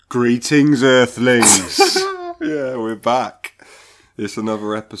Greetings, Earthlings. Yeah, we're back. It's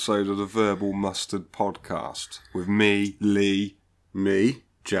another episode of the Verbal Mustard Podcast with me, Lee. Me,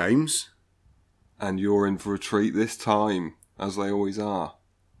 James. And you're in for a treat this time, as they always are.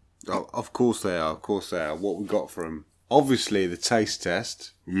 Oh, of course they are, What we got for them? Obviously, the taste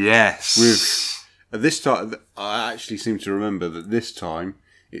test. Yes. At this time, I actually seem to remember that this time,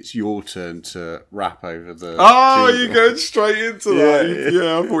 it's your turn to rap over the... Oh, you're going straight into that. Yeah.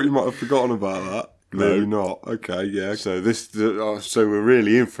 Yeah, I thought you might have forgotten about that. No. Maybe not. Okay, yeah. So we're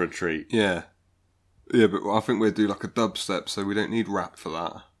really in for a treat. Yeah. Yeah, but I think we'll do like a dubstep, so we don't need rap for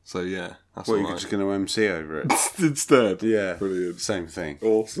that. So yeah, that's What, all you're right. just going to MC over it? Instead. Yeah. Brilliant. Same thing.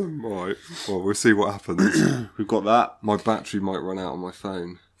 Awesome. All right. Well, we'll see what happens. We've got that. My battery might run out on my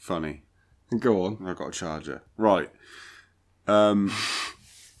phone. Funny. Go on. I've got a charger. Right.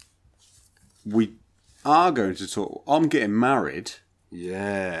 We are going to talk... I'm getting married.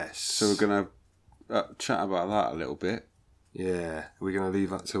 Yes. So we're going to chat about that a little bit. Yeah. We're going to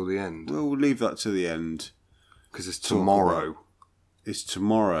leave that till the end. We'll leave that to the end. Because it's tomorrow. It's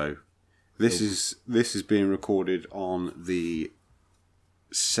tomorrow. This is being recorded on the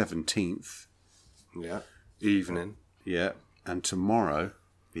 17th. Yeah. Evening. Yeah. And tomorrow,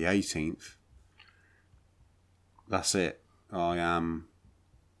 the 18th, that's it. I am...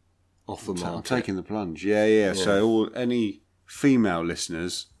 Off the market. I'm taking the plunge. Yeah. So any female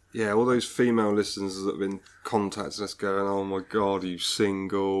listeners... Yeah, all those female listeners that have been contacting us going, oh my God, are you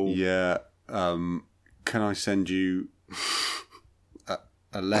single? Yeah. Can I send you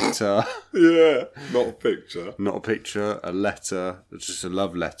a letter? Yeah. Not a picture. Not a picture, a letter. It's just a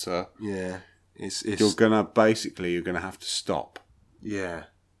love letter. Yeah. It's You're gonna have to stop. Yeah.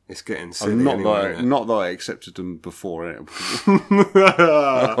 It's getting silly Not that I accepted them before.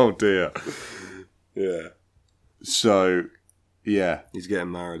 Oh dear. Yeah. So, yeah. He's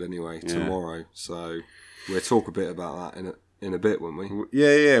getting married anyway tomorrow, so we'll talk a bit about that in a bit, won't we?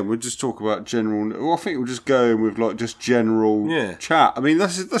 Yeah. We'll just talk about general. Well, I think we'll just go in with like just general chat. I mean,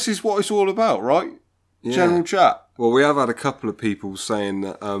 this is what it's all about, right? Yeah. General chat. Well, we have had a couple of people saying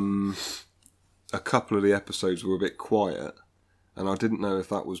that a couple of the episodes were a bit quiet, and I didn't know if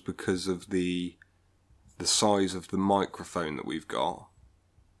that was because of the size of the microphone that we've got.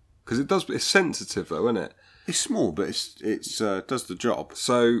 Because it's sensitive though, isn't it? It's small, but it's does the job.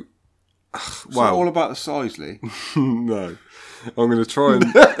 So, it's not all about the size, Lee. No, I'm going to try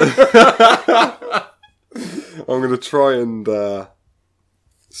and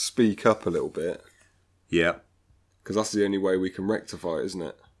speak up a little bit. Yeah, because that's the only way we can rectify it, isn't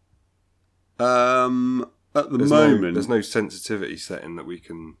it? At the moment, there's no sensitivity setting that we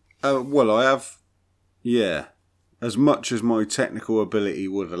can. Well, I have. Yeah. As much as my technical ability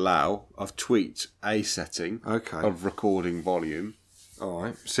would allow, I've tweaked a setting of recording volume. All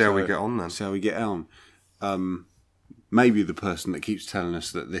right. See how we get on then. See how we get on. Maybe the person that keeps telling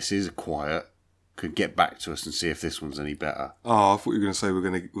us that this is quiet could get back to us and see if this one's any better. Oh, I thought you were going to say we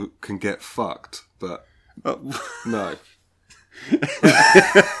can get fucked, but no.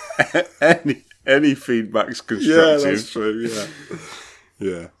 Any feedback's constructive. Yeah, that's true.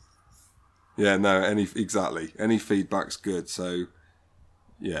 Yeah. Yeah, no, exactly. Any feedback's good, so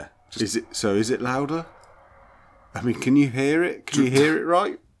yeah. Is it louder? I mean, can you hear it? Can you hear it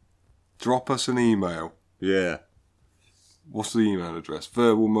right? Drop us an email. Yeah. What's the email address?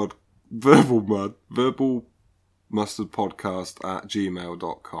 Verbal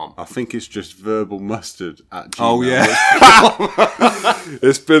mustardpodcast@gmail.com. I think it's just verbalmustard@gmail. Oh yeah.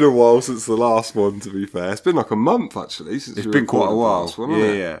 It's been a while since the last one, to be fair. It's been like a month actually since it's been quite a while. Last one, hasn't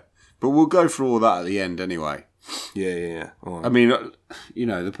it? Yeah. But we'll go through all that at the end anyway. Yeah. Right. I mean,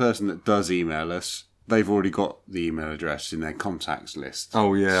 the person that does email us, they've already got the email address in their contacts list.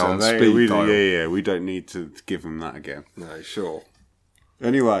 Oh, yeah, on so speed dial. Yeah, we don't need to give them that again. No, sure.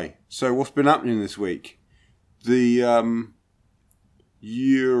 Anyway, so what's been happening this week? The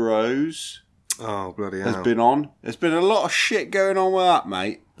Euros has been on. There's been a lot of shit going on with that,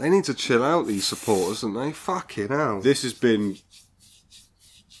 mate. They need to chill out, these supporters, don't they? Fucking hell. This has been...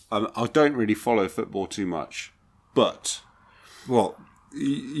 I don't really follow football too much, but... What?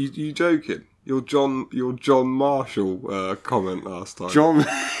 You joking? Your John Marshall comment last time. John...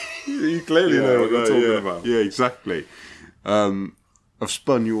 You clearly know what you're talking about. Yeah, exactly. I've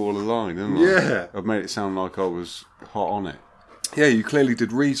spun you all a line, haven't I? Yeah. I've made it sound like I was hot on it. Yeah, you clearly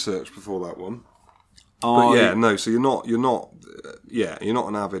did research before that one. But yeah, no, so you're not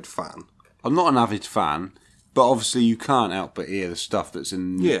an avid fan. I'm not an avid fan, but obviously you can't help but hear the stuff that's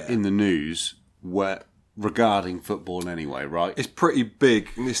in the news where regarding football anyway, right? It's pretty big,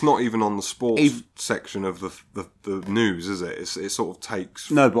 and it's not even on the sports section of the news, is it? It sort of takes...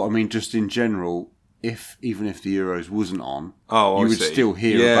 No, but I mean, just in general, even if the Euros wasn't on, you would see. still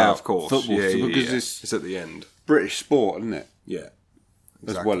hear about of course. football because it's at the end. British sport, isn't it? Yeah.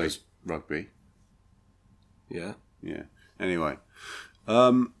 Exactly. As well as rugby. Yeah. Yeah. Anyway.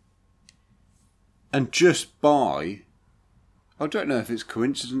 And just by... I don't know if it's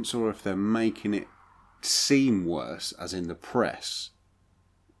coincidence or if they're making it seem worse, as in the press.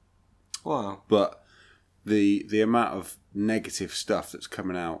 Wow. But the amount of negative stuff that's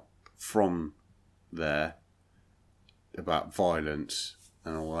coming out from there about violence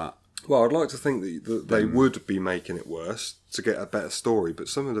and all that. Well, I'd like to think that they would be making it worse to get a better story, but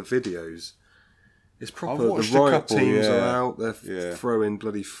some of the videos, it's proper. The riot teams are out, they're throwing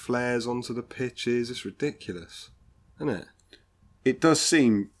bloody flares onto the pitches. It's ridiculous, isn't it? It does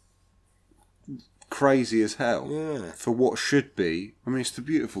seem crazy as hell Yeah. for what should be. I mean, it's a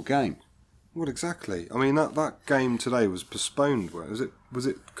beautiful game. What exactly? I mean, that game today was postponed. Was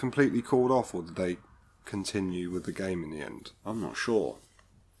it completely called off, or did they continue with the game in the end? I'm not sure.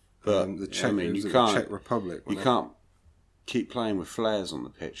 But the Czech, Czech Republic. You can't keep playing with flares on the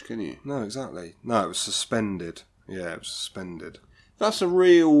pitch, can you? No, exactly. No, it was suspended. Yeah, it was suspended. That's a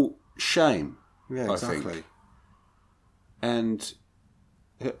real shame. Yeah, exactly. I think. And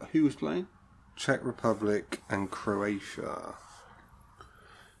who was playing? Czech Republic and Croatia.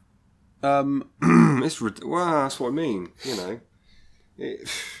 That's what I mean. You know,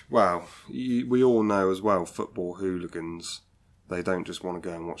 we all know as well. Football hooligans. They don't just want to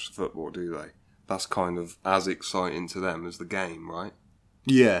go and watch the football, do they? That's kind of as exciting to them as the game, right?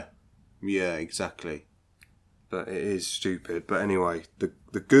 Yeah. Yeah, exactly. But it is stupid. But anyway,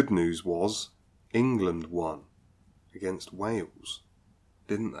 the good news was England won against Wales,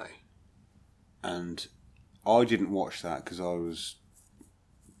 didn't they? And I didn't watch that because I was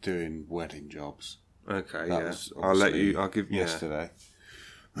doing wedding jobs. Okay, I'll give you yesterday.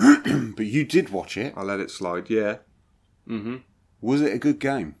 But you did watch it. I let it slide, yeah. Mm-hmm. Was it a good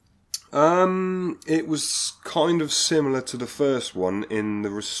game? It was kind of similar to the first one in the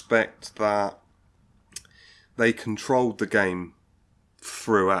respect that they controlled the game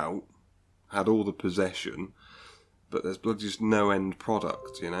throughout, had all the possession, but there's just no end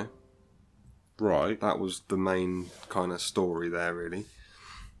product, you know? Right. That was the main kind of story there, really.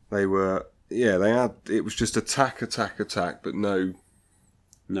 They had, it was just attack, but no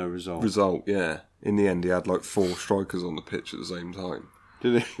result. Yeah. In the end, he had like 4 strikers on the pitch at the same time.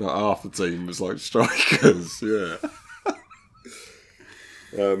 Did he? Like half the team was like strikers, yeah.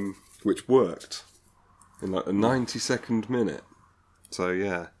 Which worked in like the 92nd minute. So,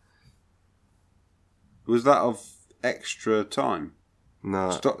 yeah. Was that of extra time?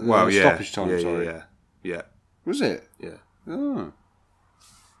 No. Stoppage time, sorry. Yeah. Was it? Yeah. Oh.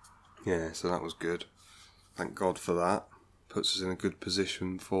 Yeah, so that was good. Thank God for that. Puts us in a good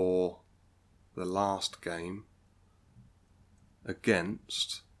position for the last game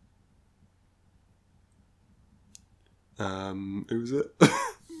against who was it?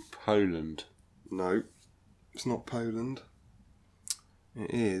 Poland. No, it's not Poland.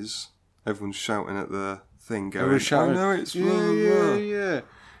 It is. Everyone's shouting at the thing going, shouting. Oh no, it's yeah.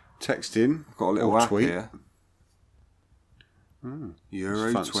 Text in. I've got a little app tweet here.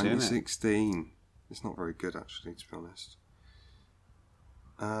 Euro fancy, 2016. It's not very good, actually, to be honest.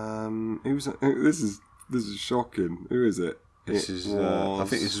 This is shocking. Who is it? I think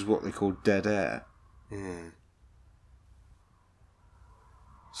this is what they call dead air. Yeah.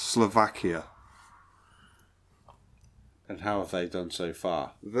 Slovakia. And how have they done so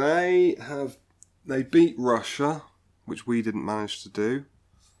far? They beat Russia, which we didn't manage to do.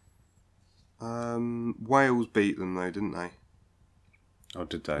 Wales beat them though, didn't they? Oh,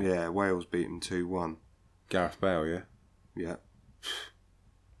 did they? Yeah, Wales beat them 2-1. Gareth Bale, yeah? Yeah.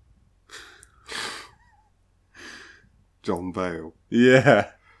 John Bale.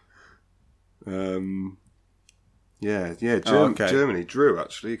 Yeah. Germany drew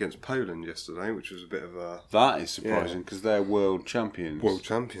actually against Poland yesterday, which was a bit of a... That is surprising because they're world champions. World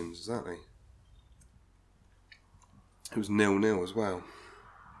champions, exactly. It was 0-0 as well.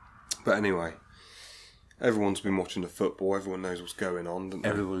 But anyway, everyone's been watching the football. Everyone knows what's going on, doesn't they?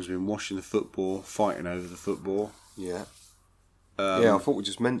 Everyone's been watching the football, fighting over the football. Yeah. I thought we'd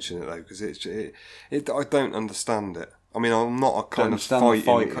just mention it though because I don't understand it. I mean, I'm not a kind of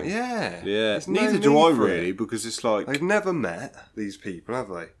fighting. Yeah. Neither do I really, because it's like they've never met these people, have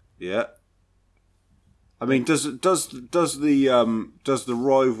they? Yeah. I mean, does the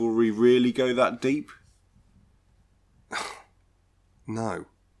rivalry really go that deep? No.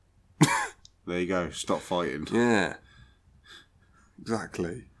 There you go. Stop fighting. Yeah.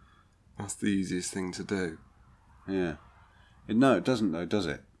 Exactly. That's the easiest thing to do. Yeah. No, it doesn't though, does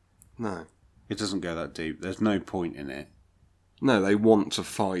it? No. It doesn't go that deep. There's no point in it. No, they want to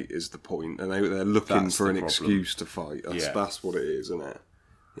fight is the point, and they're looking That's for an the problem. excuse to fight. That's what it is, isn't it?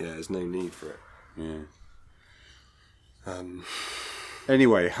 Yeah, there's no need for it. Yeah.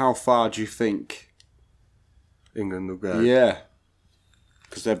 Anyway, how far do you think England will go? Yeah.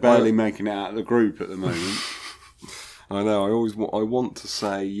 Because they're barely making it out of the group at the moment. I know. I want to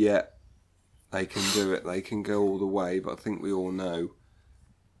say, yeah, they can do it. They can go all the way. But I think we all know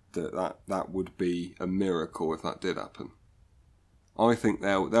that would be a miracle if that did happen. I think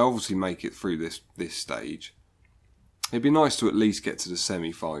they'll obviously make it through this stage. It'd be nice to at least get to the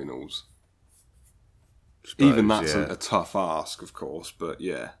semi-finals. Even that's a tough ask, of course. But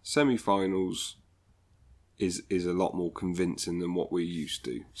yeah, semi-finals is a lot more convincing than what we're used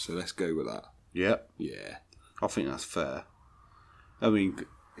to. So let's go with that. Yep. Yeah. I think that's fair. I mean,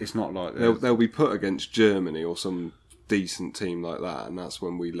 it's not like they'll be put against Germany or some decent team like that, and that's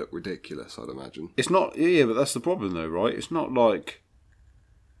when we look ridiculous, I'd imagine. It's not, yeah, but that's the problem though, right? It's not like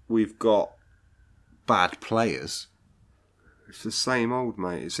we've got bad players. It's the same old,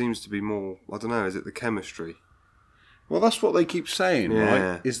 mate. It seems to be more, I don't know, is it the chemistry? Well, that's what they keep saying,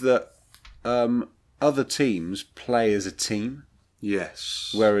 right? Is that other teams play as a team.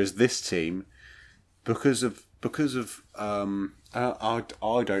 Yes. Whereas this team, because of I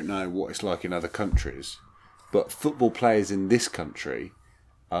don't know what it's like in other countries, but football players in this country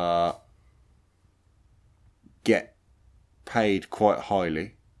get paid quite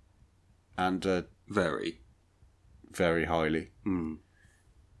highly, and very, very highly,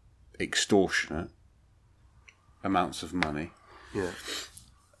 extortionate amounts of money. Yeah.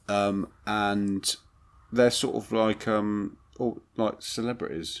 And they're sort of like like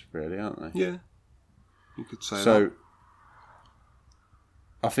celebrities, really, aren't they? Yeah. You could say so. that.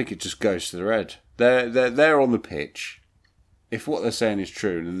 I think it just goes to their head. They're on the pitch. If what they're saying is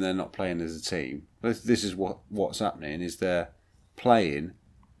true and they're not playing as a team, this is what's happening. Is they're playing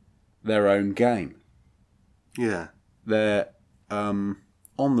their own game. Yeah. They're on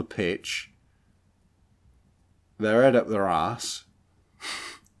the pitch. Their head up their arse.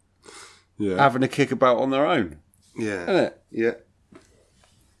 Yeah. Having a kick about on their own. Yeah. Isn't it? Yeah.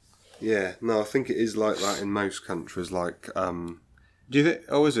 Yeah. No, I think it is like that in most countries. Like, do you think?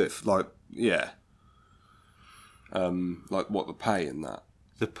 Oh, is it? Like, yeah. Like what the pay and that.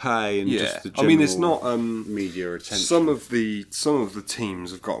 The pay and just the general I mean, it's not media attention. Some of the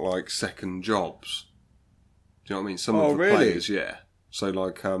teams have got like second jobs. Do you know what I mean? Some of the players, yeah. So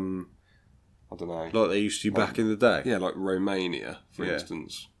like, I don't know, like they used to back in the day. Yeah, like Romania, for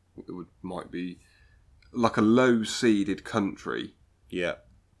instance, might be like a low-seeded country. Yeah,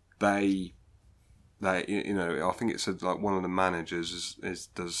 they, you know, I think it said like one of the managers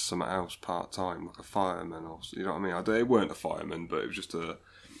does something else part time, like a fireman, or you know what I mean. They weren't a fireman, but it was just an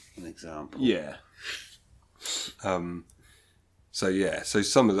example. Yeah. So yeah, so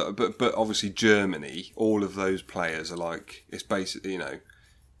some of the, but obviously Germany, all of those players are like, it's basically, you know,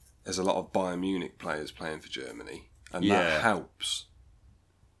 there's a lot of Bayern Munich players playing for Germany, and that helps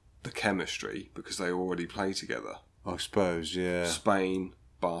the chemistry because they already play together. I suppose, yeah. Spain,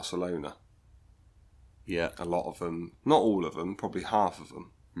 Barcelona. Yeah. A lot of them, not all of them, probably half of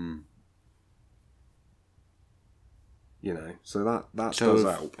them. You know, so that does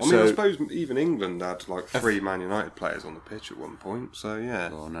help. I mean, I suppose even England had like 3 Man United players on the pitch at one point, so yeah.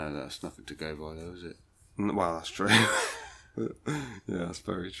 Oh no, that's nothing to go by though, is it? Well, that's true. Yeah, that's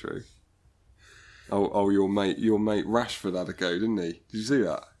very true. Oh, your mate Rashford had a go, didn't he? Did you see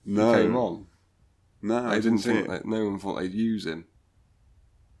that? No. He came on. No, I didn't think no one thought they'd use him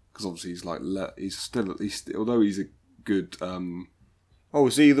because obviously he's like he's still at least, although he's a good. Oh,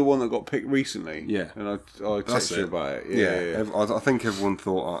 was he the one that got picked recently? Yeah, and I texted you about it. Yeah. I think everyone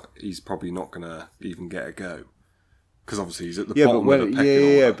thought he's probably not going to even get a go because obviously he's at the bottom of the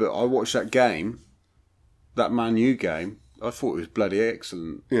pecking order. But I watched that game, that Man U game. I thought it was bloody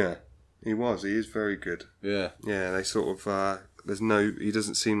excellent. Yeah, he was. He is very good. Yeah, yeah. They sort of he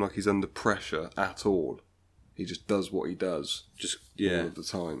doesn't seem like he's under pressure at all. He just does what he does, all of the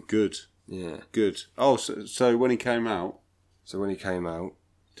time. Good. Yeah, good. Oh, so when he came out.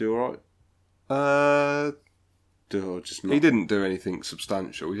 Do all right? Just not. He didn't do anything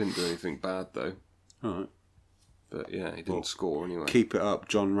substantial. He didn't do anything bad though. All right. But yeah, he didn't score anyway. Keep it up,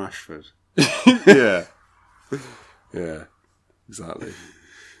 John Rashford. Yeah. Yeah. Exactly.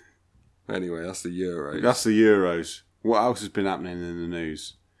 Anyway, that's the Euros. What else has been happening in the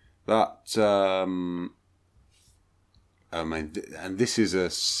news? That I mean, and this is a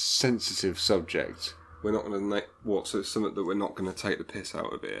sensitive subject. We're not going to what? So it's something that we're not going to take the piss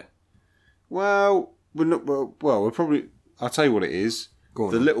out of here. Well, we're not. Well, we're probably. I'll tell you what it is. Go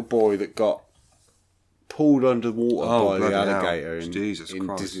on, the then. little boy that got pulled underwater by the bloody hell. alligator in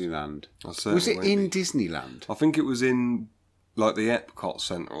Christ. Disneyland. I Was it certainly in won't be. Disneyland? I think it was in like the Epcot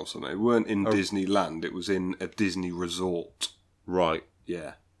Centre or something. It weren't in Disneyland. It was in a Disney resort. Right.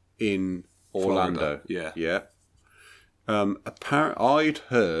 Yeah. In Orlando. Florida, yeah. Yeah. I'd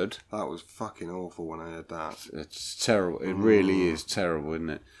heard. That was fucking awful when I heard that. It's terrible. It really is terrible, isn't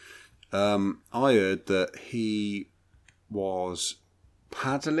it? I heard that he was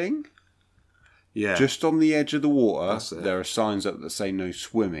paddling Yeah. just on the edge of the water. That's it. There are signs up that say no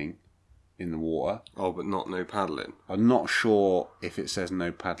swimming in the water. Oh, but not no paddling. I'm not sure if it says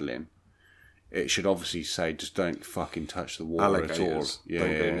no paddling. It should obviously say just don't fucking touch the water at all. Alligators.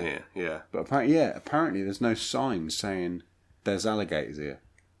 Don't go near. Yeah. But apparently there's no sign saying there's alligators here.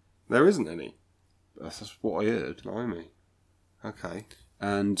 There isn't any. That's what I heard. Blimey. Okay.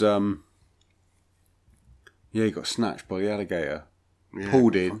 And he got snatched by the alligator. Yeah,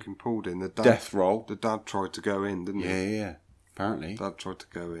 Pulled in. Fucking pulled in. The dad, Death roll. The dad tried to go in, didn't he? Yeah. Apparently. Dad tried to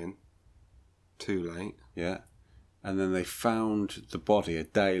go in. Too late. Yeah. And then they found the body a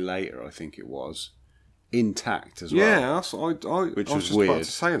day later, I think it was, intact as well. Yeah, which was I was just weird. about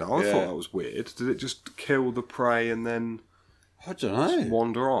to say that. I Yeah. thought that was weird. Did it just kill the prey and then I don't know.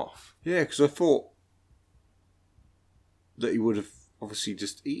 wander off? Yeah, because I thought that he would have obviously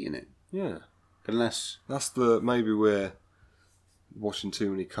just eaten it. Yeah. Unless... That's maybe we're watching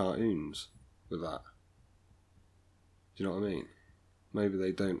too many cartoons with that. Do you know what I mean? Maybe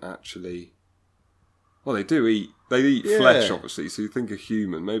they don't actually... Well, they do eat. They eat flesh, obviously. So you think a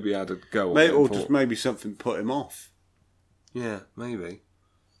human maybe had a go. Maybe something put him off, Yeah, maybe.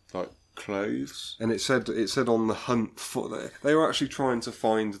 like clothes. And it said on the hunt for they were actually trying to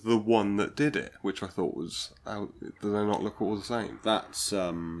find the one that did it, which I thought was do they not look all the same? That's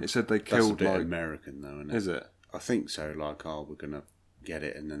It said they that's a killed bit like American though, isn't it? is it? I think so. Like, we're gonna get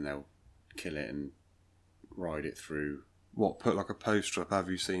it, and then they'll kill it and ride it through. What, put like a poster up? Have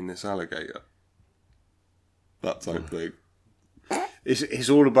you seen this alligator? That type thing. It's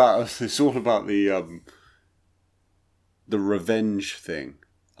all about the revenge thing.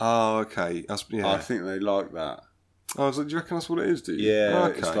 Oh, okay. Yeah. I think they like that. I was like, do you reckon that's what it is? Do you? Yeah,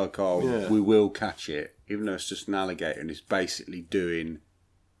 Okay. it's like Yeah. we will catch it, even though it's just an alligator, and it's basically doing.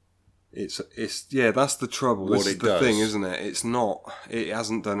 It's yeah. That's the trouble. What This is it the does. thing, isn't it? It's not. It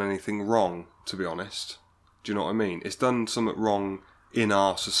hasn't done anything wrong, to be honest. Do you know what I mean? It's done something wrong in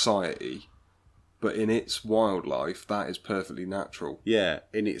our society, but in its wildlife, that is perfectly natural. Yeah,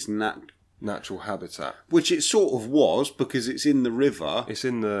 in its Natural habitat. which it sort of was because it's in the river, It's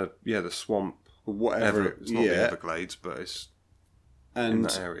in the swamp. or whatever. It's not the Everglades, but it's in and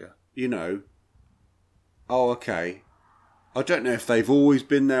that area. you know, okay. I don't know if they've always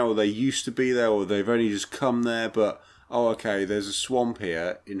been there, or they used to be there, or they've only just come there. But okay, there's a swamp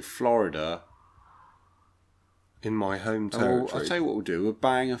here in Florida. In my home I'll territory, tell you what we'll do. We'll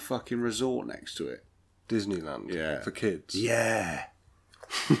bang a fucking resort next to it. Disneyland. Yeah. For kids. Yeah.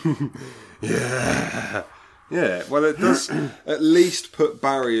 Yeah. Yeah, well, it does at least put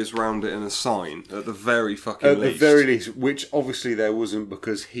barriers around it and a sign at the very fucking At least. the very least, which obviously there wasn't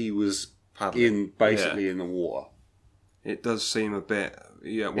because he was Paddling. basically in the water. It does seem a bit.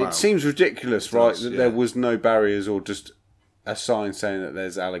 Yeah, wow. It seems ridiculous, right? does, That yeah. there was no barriers or just a sign saying that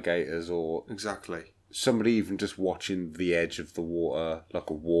there's alligators, or Exactly. somebody even just watching the edge of the water, like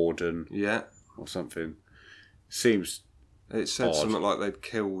a warden Yeah. or something. Seems. It said Odd. something like they'd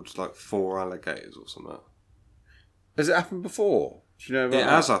killed like 4 alligators or something. Has it happened before? Do you know about It that?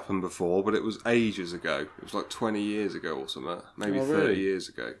 has happened before, but it was ages ago. It was like 20 years ago or something. Maybe Oh, 30 really? years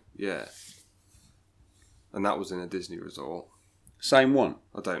ago. Yeah. And that was in a Disney resort. Same one.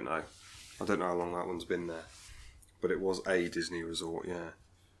 I don't know. I don't know how long that one's been there. But it was a Disney resort, yeah.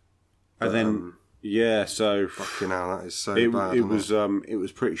 And then, yeah, so Fucking hell, that is so it bad. it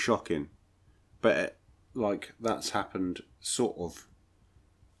was pretty shocking. But that's happened sort of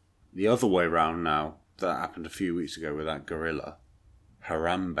the other way round now. That happened a few weeks ago with that gorilla,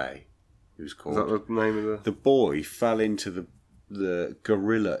 Harambe, he was Is called. that the name of the... The boy fell into the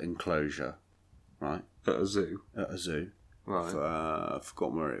gorilla enclosure, right, At a zoo? at a zoo. Right. I've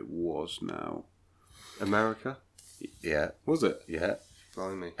forgotten where it was now. America? Yeah, Was it? yeah.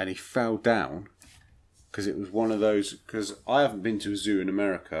 Blimey. And he fell down because it was one of those. Because I haven't been to a zoo in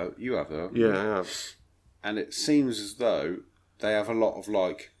America. You have, though. Yeah. And it seems as though they have a lot of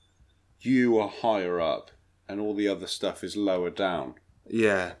you are higher up and all the other stuff is lower down.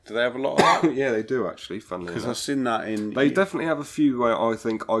 Yeah. Do they have a lot of that? Yeah, they do actually, funnily Because enough. I've seen that in... They definitely have a few where I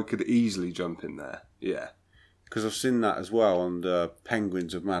think I could easily jump in there. Yeah. Because I've seen that as well on the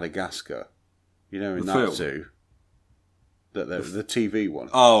Penguins of Madagascar. You know, in The that film? zoo. The TV one.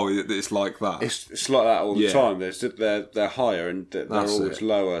 Oh, it's like that. It's like that all the Yeah. time. They're higher and they're That's always it.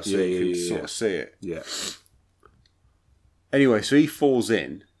 lower, so Yeah, you can yeah, sort yeah. of see it. Yeah. Anyway, so he falls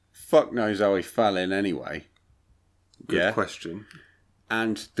in. Fuck knows how he fell in anyway. Good question.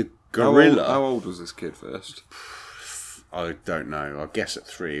 And the gorilla... How old was this kid first? I don't know. I guess at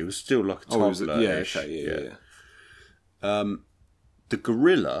 3. He was still like a Oh, was toddler. it? Yeah, okay, yeah. The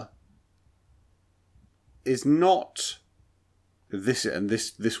gorilla is not...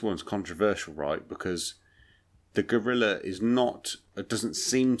 This one's controversial, right? Because the gorilla is not... It doesn't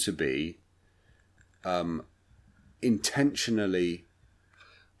seem to be intentionally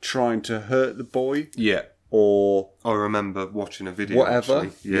trying to hurt the boy. Yeah. Or I remember watching a video. whatever.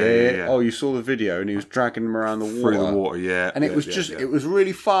 Actually. Yeah. Oh, you saw the video, and he was dragging him around the water. Through the water, yeah. And it was it was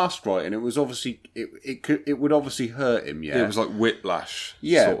really fast, right? And it was obviously it would obviously hurt him. Yeah, It was like whiplash.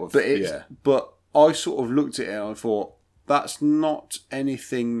 yeah, Sort of, but I sort of looked at it and I thought that's not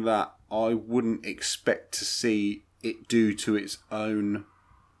anything that I wouldn't expect to see it do to its own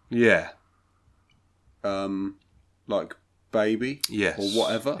Yeah. like baby, Yes. or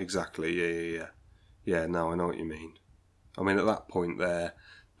whatever. Exactly. Yeah. Yeah, no, I know what you mean. I mean, at that point, they're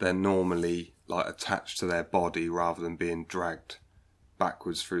normally like attached to their body rather than being dragged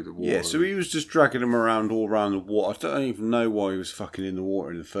backwards through the water. Yeah, so he was just dragging him around all around the water. I don't even know why he was fucking in the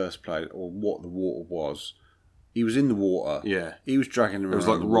water in the first place or what the water was. He was in the water. Yeah. He was dragging him around was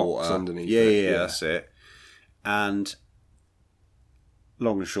like the rocks water. underneath Yeah, it, yeah, yeah. that's it. And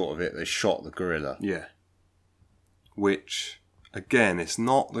long and short of it, they shot the gorilla. Yeah. Which, again, it's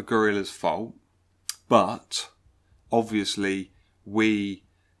not the gorilla's fault, but obviously we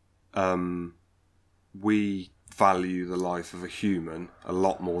value the life of a human a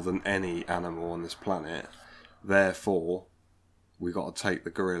lot more than any animal on this planet. Therefore, we got to take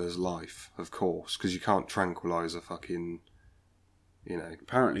the gorilla's life, of course, because you can't tranquilise a fucking,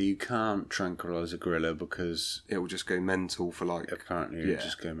 Apparently you can't tranquilise a gorilla because it will just go mental for like. apparently it'll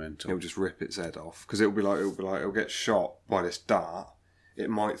just go mental. It'll just rip its head off because it'll get shot by this dart. It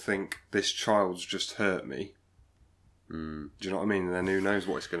might think this child's just hurt me. Do you know what I mean? And then who knows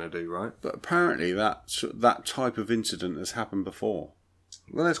what it's going to do, right? But apparently that type of incident has happened before.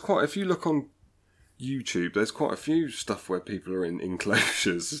 Well, if you look on YouTube, there's quite a few stuff where people are in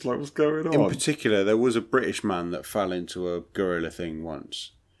enclosures. It's like, what's going on? In particular, there was a British man that fell into a gorilla thing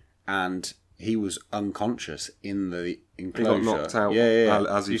once, and he was unconscious in the He enclosure. got knocked out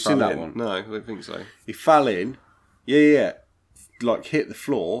as he You've fell seen that in. one? No, I don't think so. He fell in, like hit the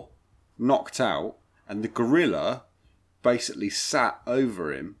floor, knocked out, and the gorilla basically sat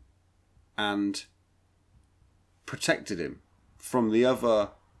over him and protected him from the other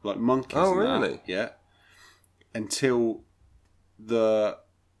like monkeys. Oh, and that. really? Yeah. Until the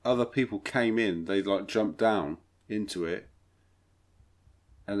other people came in, they like jumped down into it,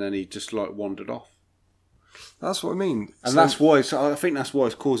 and then he just like wandered off. That's what I mean. And that's why. So I think that's why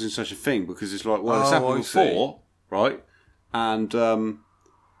it's causing such a thing, because it's like, well, it's happened I see. before, right? And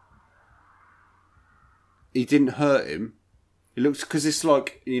he didn't hurt him. It looks, because it's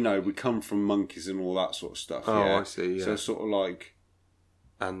like, we come from monkeys and all that sort of stuff. Oh, yeah? I see. Yeah. So it's sort of like,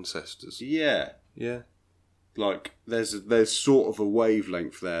 ancestors. yeah, like there's sort of a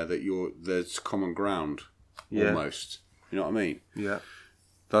wavelength there that there's common ground, almost. You know what I mean? Yeah.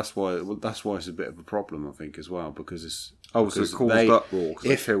 That's why it's a bit of a problem, I think, as well, because it's So it caused uproar because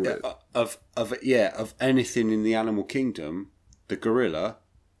they killed it. of anything in the animal kingdom, the gorilla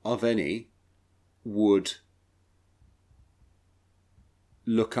of any would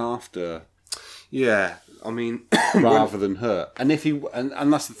look after, I mean, rather than hurt. And if he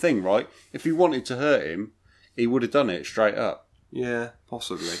and that's the thing, right? If he wanted to hurt him, he would have done it straight up, yeah,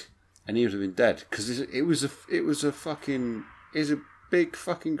 possibly. and he would have been dead, because it was a big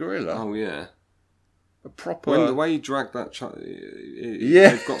fucking gorilla. Oh yeah. A proper. The way he dragged that child,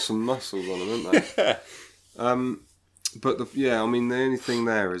 they've got some muscles on them, haven't they? But the only thing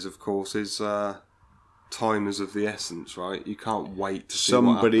there is, of course, time is of the essence, right? You can't wait to see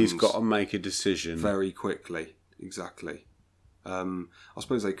Somebody's what got happens to make a decision very quickly. Exactly. I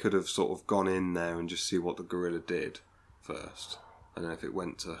suppose they could have sort of gone in there and just see what the gorilla did first. And then if it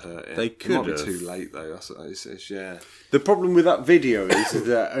went to hurt it, They it could might have. be too late though. It's yeah. The problem with that video is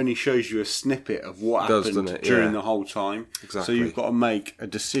that it only shows you a snippet of what Does, happened doesn't it? during Yeah. the whole time. Exactly. So you've got to make a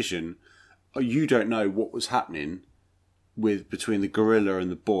decision. You don't know what was happening between the gorilla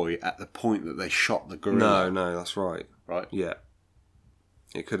and the boy at the point that they shot the gorilla. No, that's right. Right? Yeah.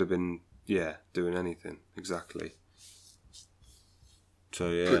 It could have been, doing anything. Exactly. So,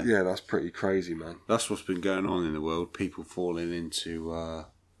 yeah. But, yeah, that's pretty crazy, man. That's what's been going on in the world. People falling into...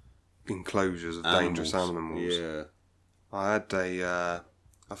 enclosures of dangerous animals. Yeah. I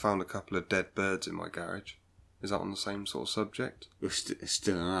found a couple of dead birds in my garage. Is that on the same sort of subject? It's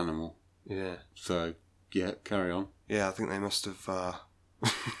still an animal. Yeah. So, yeah, carry on. Yeah, I think they must have...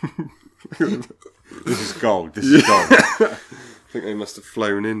 This is gold. This is gold. I think they must have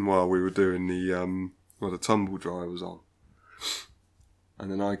flown in while we were doing the tumble dryer was on. And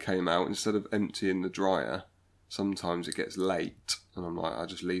then I came out, instead of emptying the dryer, sometimes it gets late, and I'm like, I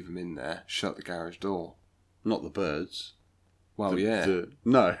just leave them in there, shut the garage door. Not the birds. Well,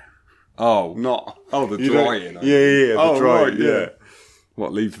 No. Oh. Not. Oh, the drying. Yeah, the drying, right, yeah.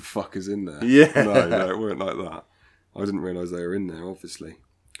 What, leave the fuckers in there? Yeah. No, it weren't like that. I didn't realise they were in there, obviously.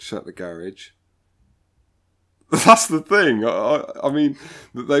 Shut the garage. That's the thing. I mean,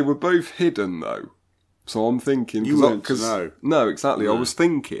 they were both hidden, though. So I'm thinking... You weren't to know. No, exactly. No. I was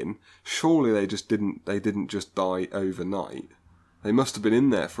thinking, surely they didn't just die overnight. They must have been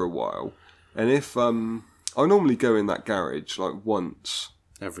in there for a while. And if... I normally go in that garage, like, once...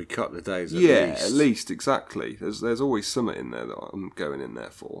 Every couple of days, at least. At least, exactly. There's always something in there that I'm going in there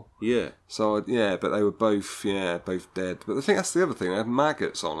for. Yeah. So, but they were both dead. But I think that's the other thing. They had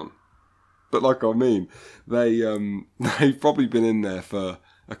maggots on them. But, like, I mean, they've probably been in there for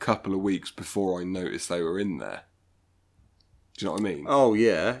a couple of weeks before I noticed they were in there. Do you know what I mean? Oh,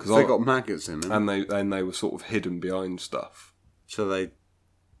 yeah. Because they got maggots in them. And they were sort of hidden behind stuff. So they...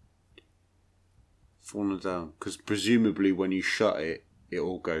 fallen down. Because presumably when you shut it, it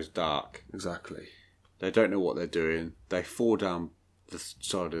all goes dark. Exactly. They don't know what they're doing. They fall down the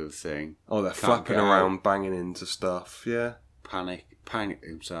side of the thing. Oh, they're flapping around, banging into stuff. Yeah. Panic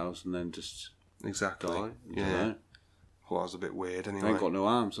themselves, and then just exactly. Die. Yeah. Well, that was a bit weird. Anyway, they ain't got no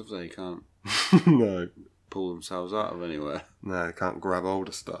arms, have they? Can't no pull themselves out of anywhere. No, they can't grab hold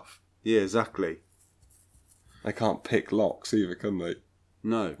of stuff. Yeah, exactly. They can't pick locks either, can they?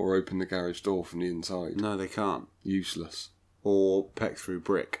 No. Or open the garage door from the inside. No, they can't. Useless. Or peck through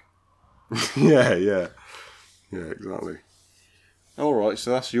brick. Yeah, exactly. All right,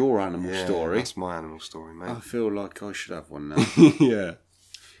 so that's your animal story. That's my animal story, mate. I feel like I should have one now. Yeah.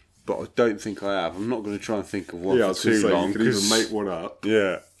 But I don't think I have. I'm not going to try and think of one for too long. You could even make one up.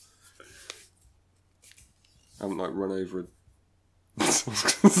 Yeah. I haven't, run over a... I was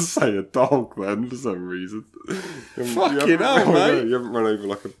going to say a dog then, for some reason. Fucking hell, mate. You haven't run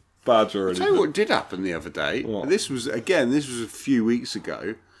over, a badger or anything. I'll tell you what did happen the other day. What? This was a few weeks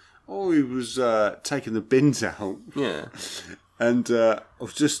ago. I was taking the bins out. Yeah. And I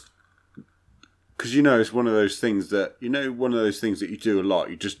was just... Because, it's one of those things that... one of those things that you do a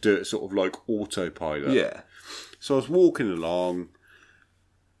lot. You just do it sort of like autopilot. Yeah. So I was walking along,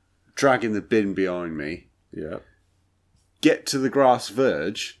 dragging the bin behind me. Yeah. Get to the grass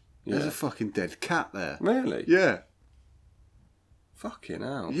verge. There's a fucking dead cat there. Really? Yeah. Fucking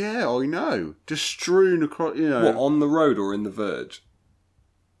hell. Yeah, I know. Just strewn across, What, on the road or in the verge?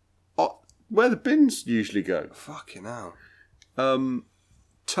 Where the bins usually go. Fucking hell.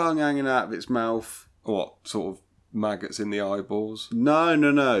 Tongue hanging out of its mouth. What, sort of maggots in the eyeballs?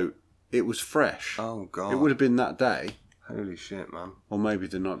 No. It was fresh. Oh, God. It would have been that day. Holy shit, man. Or maybe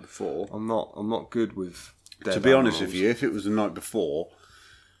the night before. I'm not good with dead To be animals. honest with you, if it was the night before,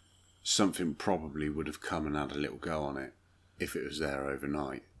 something probably would have come and had a little go on it. If it was there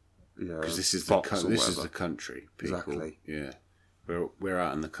overnight. Yeah. Because this is the country, people. Exactly. Yeah. We're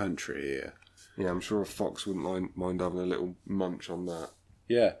out in the country here. Yeah, I'm sure a fox wouldn't mind having a little munch on that.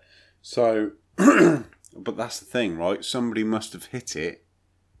 Yeah. So, but that's the thing, right? Somebody must have hit it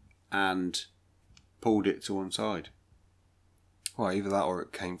and pulled it to one side. Well, either that or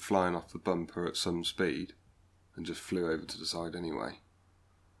it came flying off the bumper at some speed and just flew over to the side anyway.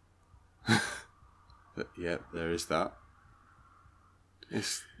 But yeah, there is that.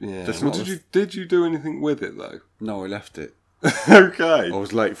 Did you do anything with it though? No, I left it. Okay. I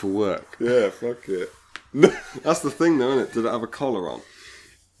was late for work. Yeah, fuck it. That's the thing though, isn't it? Did it have a collar on?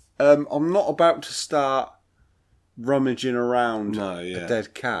 I'm not about to start rummaging around a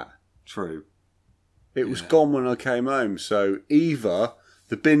dead cat. True. It was gone when I came home, so either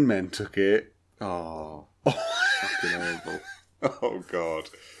the bin men took it. Oh. Fucking horrible. Oh, God.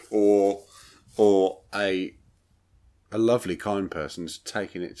 Or a lovely, kind person's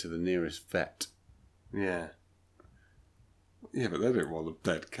taking it to the nearest vet. Yeah. Yeah, but they don't want a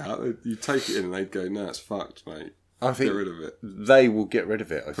dead cat. You take it in and they'd go, no, it's fucked, mate. I think get rid of it. They will get rid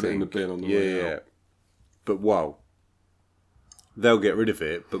of it, I think. Put it in the bin on the way out. But, wow. they'll get rid of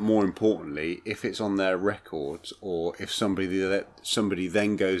it. But more importantly, if it's on their records, or if somebody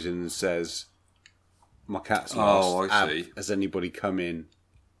then goes in and says, "My cat's lost," Oh, I see. Has anybody come in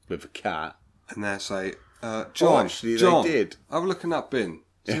with a cat? And they say, John, actually, John, they did. have a look in that bin.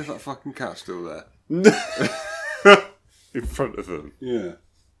 See if that fucking cat's still there. In front of them. Yeah.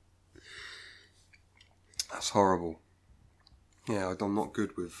 That's horrible. Yeah, I'm not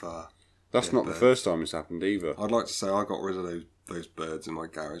good with... That's not birds. the first time it's happened either. I'd like to say I got rid of those birds in my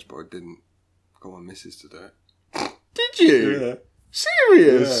garage, but I didn't. Got my missus to do it. Did you? Yeah.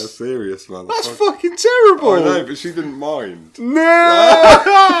 Serious? Yeah, serious, man. That's fucking terrible. I know, but she didn't mind. No!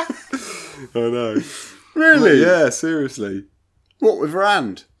 I know. Really? Yeah, seriously. What, with her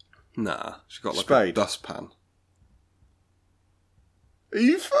hand? Nah, she got like a Spade? dustpan. Are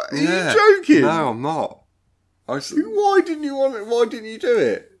you joking? No, I'm not. Why didn't you do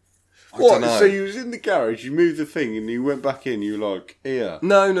it? Dunno. So you was in the garage, you moved the thing, and you went back in. You were like, "Here,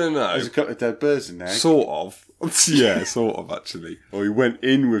 No. there's a couple of dead birds in there." Sort of. Yeah, sort of, actually. Or you went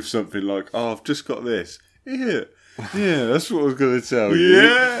in with something like, "Oh, I've just got this." Yeah, that's what I was going to tell you.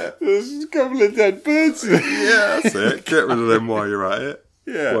 Yeah. There's a couple of dead birds in there. Yeah, that's it. Get rid of them while you're at it.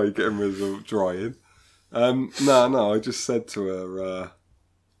 Yeah. While you're getting rid of them drying. No, I just said to her,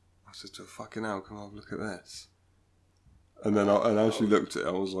 fucking hell, come have a look at this. And then as she looked at it,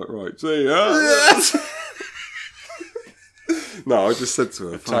 I was like, right, see ya. No, I just said to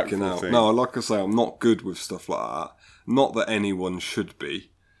her, fucking hell. thing. No, like I say, I'm not good with stuff like that. Not that anyone should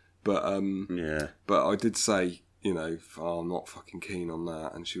be. But Yeah. but I did say, I'm not fucking keen on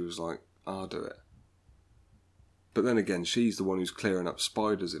that. And she was like, I'll do it. But then again, she's the one who's clearing up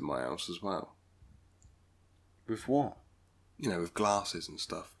spiders in my house as well. With what? With glasses and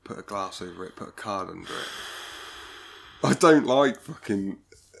stuff. Put a glass over it, put a card under it. I don't like fucking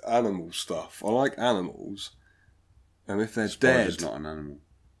animal stuff. I like animals. And if they're Spider's dead... not an animal.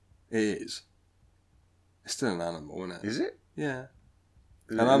 It is. It's still an animal, isn't it? Is it? Yeah.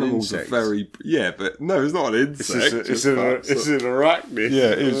 Is And it an animals insect? are very... Yeah, but no, it's not an insect. It's an arachnid.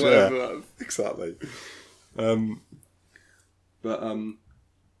 Yeah, it is, Whatever yeah. that- Exactly.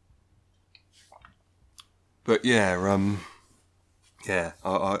 But yeah, yeah,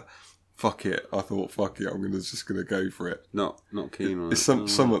 I fuck it. I thought, fuck it, I'm just gonna go for it. Not keen on It's it.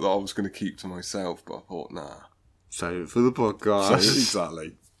 something that I was gonna keep to myself, but I thought, nah. Save it for the So, podcast.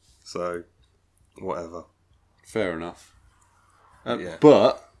 exactly. So, whatever. Fair enough. Yeah.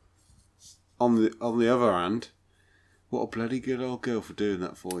 But on the other hand, what a bloody good old girl for doing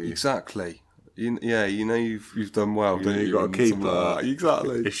that for you. Exactly. You've done well. You don't know you? you've got to And keep something like her. that.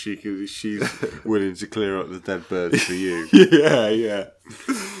 Exactly. If she's willing to clear up the dead birds for you. Yeah.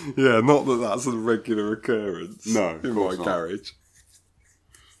 Yeah, not that that's a regular occurrence. No, of in course my not. garage.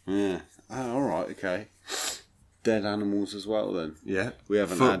 Yeah. Oh, all right. Okay. Dead animals as well. Then. Yeah. We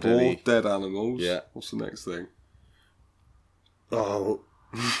haven't Football, had any. dead animals. Yeah. What's the next thing? Oh.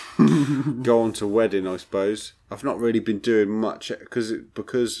 Go on to wedding, I suppose. I've not really been doing much because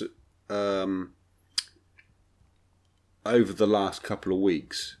over the last couple of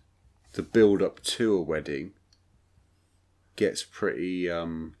weeks, the build up to a wedding gets pretty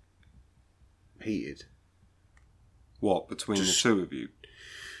heated. What, between the two of you?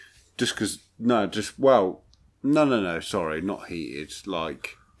 Just because, sorry, not heated,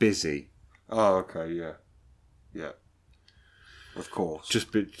 like busy. Oh, okay, yeah. Yeah. Of course.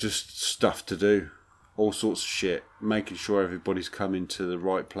 Just stuff to do, all sorts of shit, making sure everybody's coming to the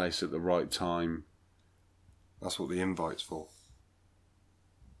right place at the right time. That's what the invite's for.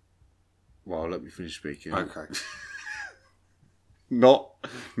 Well, let me finish speaking. Okay. Not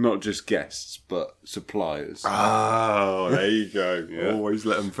just guests, but suppliers. Oh, there you go. Yeah. Always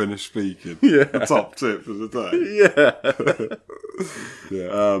let them finish speaking. Yeah. A top tip for the day. Yeah.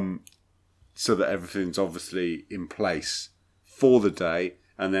 Yeah. So that everything's obviously in place for the day,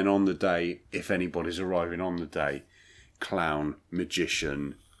 and then on the day, if anybody's arriving on the day, clown,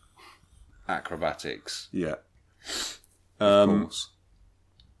 magician, acrobatics. Yeah. Of course.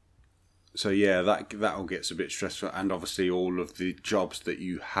 So yeah, that'll get a bit stressful, and obviously all of the jobs that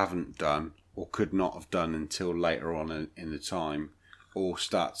you haven't done or could not have done until later on in the time, all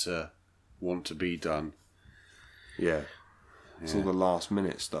start to want to be done. Yeah. It's all the last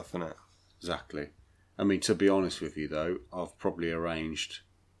minute stuff, isn't it? Exactly. I mean, to be honest with you though, I've probably arranged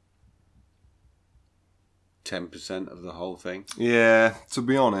 10% of the whole thing. Yeah, to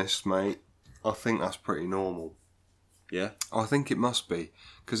be honest, mate, I think that's pretty normal. Yeah? I think it must be.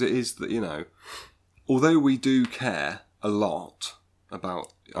 Because it is that, although we do care a lot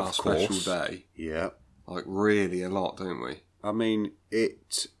about our special day, Yeah. like really a lot, don't we? I mean,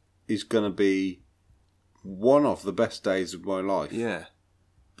 it is going to be one of the best days of my life. Yeah.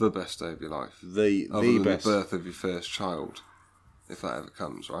 The best day of your life. Other The than best. The birth of your first child, if that ever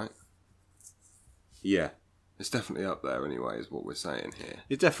comes, right? Yeah. It's definitely up there anyway, is what we're saying here.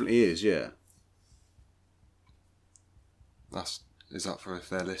 It definitely is, yeah. Is that for if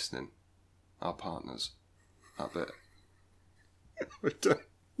they're listening? Our partners. That bit.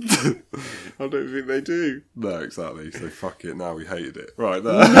 I don't think they do. No, exactly. So fuck it. Now we hated it. Right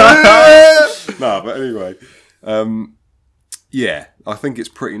there. No, but anyway. Yeah, I think it's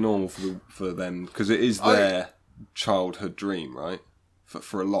pretty normal for them because it is their childhood dream, right?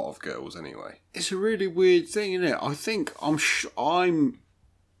 For a lot of girls, anyway. It's a really weird thing, isn't it? I think I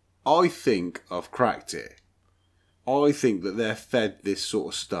think I've cracked it. I think that they're fed this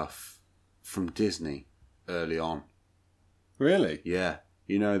sort of stuff from Disney early on. Really? Yeah.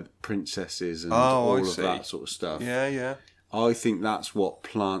 You know, princesses and all of that sort of stuff. Yeah, yeah. I think that's what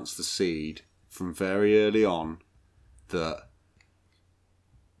plants the seed from very early on that,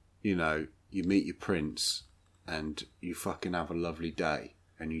 you know, you meet your prince and you fucking have a lovely day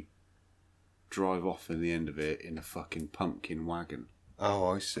and you drive off in the end of it in a fucking pumpkin wagon. Oh,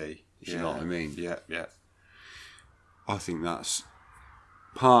 I see. Do you know what I mean? Yeah, yeah. I think that's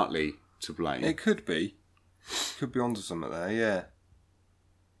partly to blame. It could be. Could be onto something there, yeah.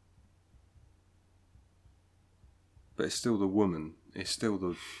 But it's still the woman. It's still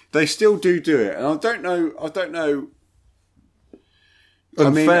the... They still do it. And I don't know...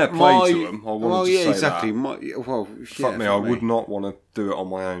 And fair play to them. I wanted to say exactly. that. Fuck me, I would not want to do it on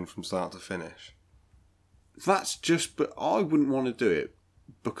my own from start to finish. That's just... But I wouldn't want to do it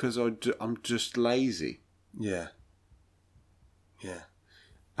because I'm just lazy. Yeah. Yeah.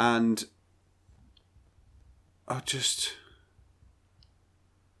 And I just...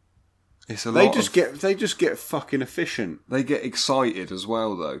 It's a they lot just get fucking efficient. They get excited as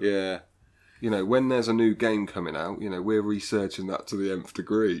well, though. Yeah. You know, when there's a new game coming out, you know, we're researching that to the nth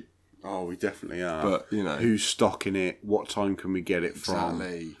degree. Oh, we definitely are. But, you know... Who's stocking it? What time can we get it from?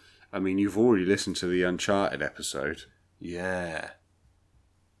 Exactly. I mean, you've already listened to the Uncharted episode. Yeah.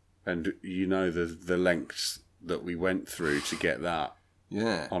 And you know the lengths that we went through to get that.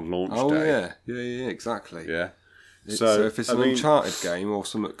 Yeah. On launch day. Oh, yeah. Yeah, exactly. Yeah. So if it's an Uncharted game or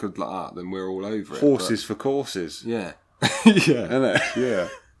something good like that, then we're all over it. Horses for courses. Yeah. Yeah. Isn't it? Yeah.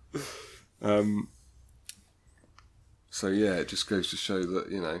 So yeah, it just goes to show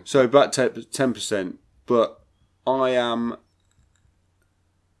that, you know. So back 10%, but I'm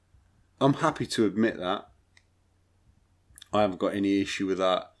happy to admit that. I haven't got any issue with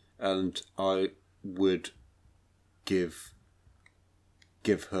that, and I would give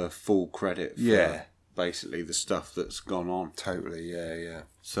her full credit for basically the stuff that's gone on. Totally, yeah, yeah.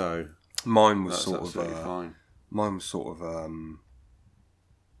 So mine was sort of fine. Mine was sort of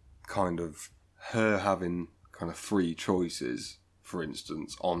kind of her having kind of three choices, for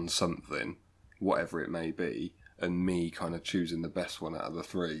instance, on something, whatever it may be, and me kind of choosing the best one out of the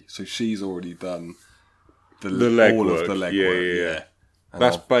three. So she's already done all of the legwork. Yeah. And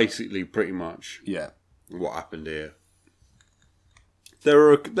that's basically pretty much what happened here. There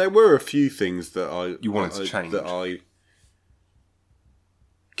were a few things that you wanted to change that I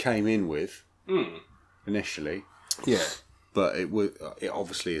came in with initially. Yeah. But it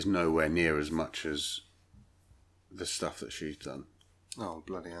obviously is nowhere near as much as the stuff that she's done. Oh,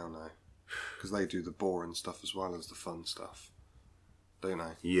 bloody hell no. Because they do the boring stuff as well as the fun stuff. Don't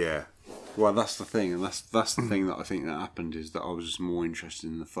they? Yeah. Well, that's the thing. And that's the thing that I think that happened is that I was just more interested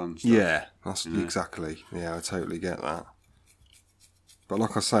in the fun stuff. Yeah, that's exactly. Yeah, I totally get that. But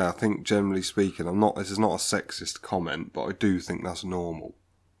like I say, I think generally speaking, this is not a sexist comment, but I do think that's normal.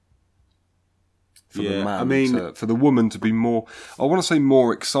 For the man for the woman to be more, I want to say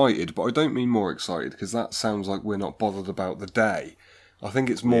more excited, but I don't mean more excited because that sounds like we're not bothered about the day. I think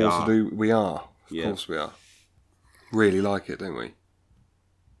it's more to do, we are. Of course we are. Really like it, don't we?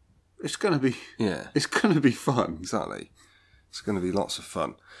 It's going to be, it's going to be fun. Exactly. It's going to be lots of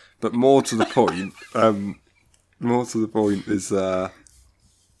fun. But more to the point, is,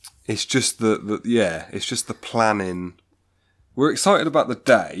 it's just it's just the planning. We're excited about the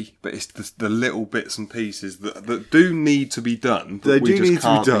day, but it's the little bits and pieces that do need to be done. That we just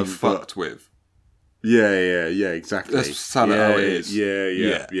can't be fucked with. Yeah, exactly. That's how it is.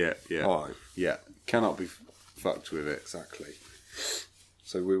 Yeah. All right. Yeah, cannot be fucked with it. Exactly.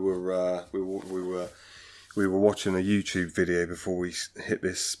 So we were watching a YouTube video before we hit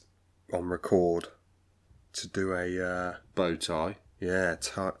this on record to do a bow tie. Yeah,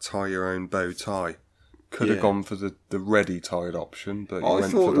 tie your own bow tie. Could have gone for the ready tied option, but I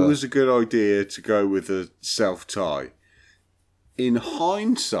thought it was a good idea to go with a self tie. in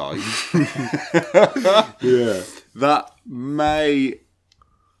hindsight, Yeah. that may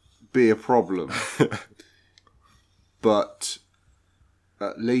be a problem. But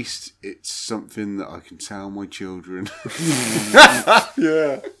at least it's something that I can tell my children.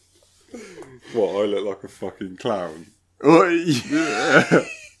 Yeah. What, I look like a fucking clown? Oh, yeah.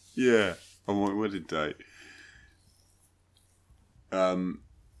 Yeah, on my wedding day.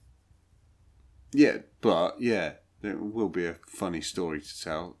 Yeah, but yeah, it will be a funny story to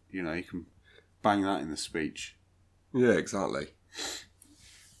tell. You know, you can bang that in the speech. Yeah, exactly.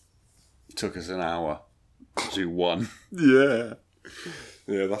 It took us an hour to do one. Yeah.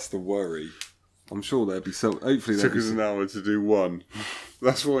 Yeah, that's the worry. I'm sure there'll be some... Hopefully It took us an hour to do one.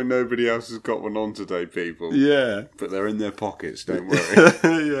 That's why nobody else has got one on today, people. Yeah. But they're in their pockets, don't worry.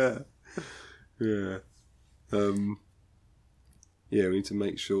 Yeah. Yeah. Yeah, we need to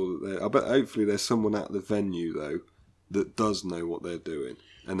make sure that I bet hopefully there's someone at the venue, though, that does know what they're doing.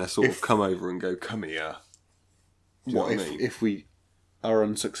 And they sort of come over and go, come here. Do you know what I mean? If we are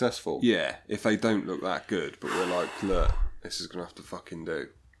unsuccessful? Yeah, if they don't look that good, but we're like, look, this is going to have to fucking do.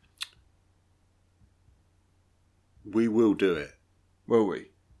 We will do it. Will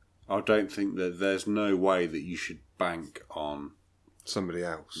we? I don't think that there's no way that you should bank on Somebody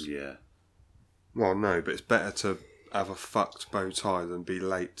else. Yeah. Well, no, but it's better to have a fucked bow tie than be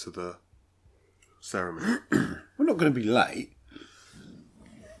late to the ceremony. We're not going to be late.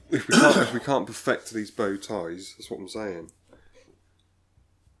 If we can't perfect these bow ties, that's what I'm saying.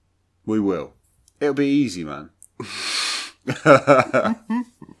 We will. It'll be easy, man.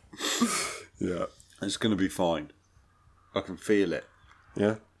 Yeah. It's going to be fine. I can feel it.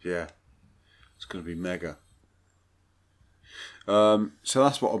 Yeah? Yeah. It's going to be mega. So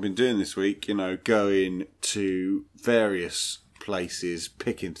that's what I've been doing this week, you know, going to various places,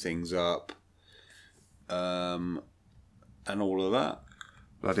 picking things up, and all of that.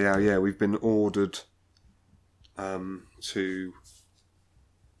 Bloody hell, yeah, we've been ordered to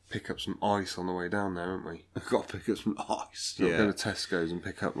pick up some ice on the way down there, haven't we? I've got to pick up some ice. We'll go to Tesco's and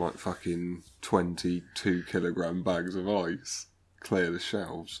pick up like fucking 22 kilogram bags of ice. Clear the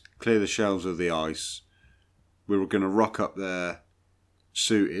shelves. Clear the shelves of the ice. We were going to rock up there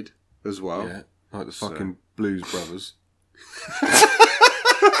suited as well. Yeah, like the fucking Blues Brothers.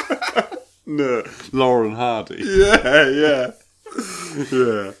 No, Lauren Hardy. Yeah, yeah.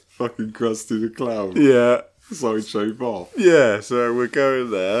 Yeah, fucking Krusty the Clown. Yeah. Sideshow Bob. Yeah, so we're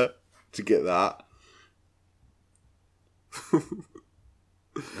going there to get that.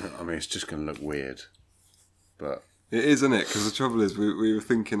 I mean, it's just going to look weird. But it is, isn't it? Because the trouble is, we were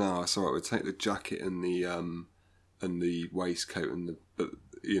thinking, it's all right, we'll take the jacket and the waistcoat and the,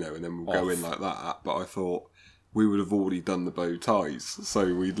 and then we'll go in like that. But I thought we would have already done the bow ties,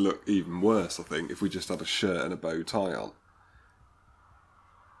 so we'd look even worse, I think, if we just had a shirt and a bow tie on.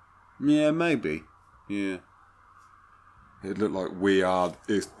 Yeah, maybe. Yeah. It'd look like we are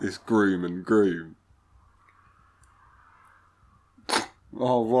this groom and groom.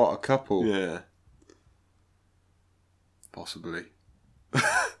 Oh, what, a couple? Yeah. Possibly.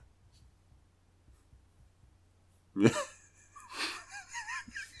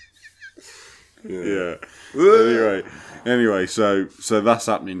 Yeah. Anyway, so that's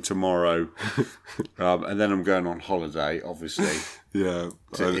happening tomorrow, and then I'm going on holiday, obviously. Yeah.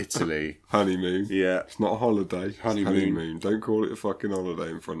 To Italy. Honeymoon. Yeah. It's not a holiday. Honeymoon. Don't call it a fucking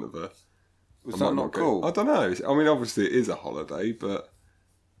holiday in front of her. Was that not cool? I don't know. I mean, obviously it is a holiday, but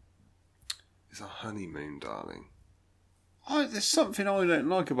it's a honeymoon, darling. There's something I don't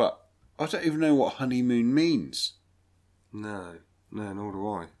like about... I don't even know what honeymoon means. No, nor do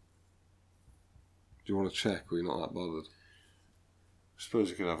I. Do you want to check, or are you not that bothered? I suppose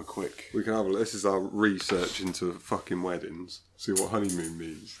we could have a quick... We can have a look. This is our research into fucking weddings. See what honeymoon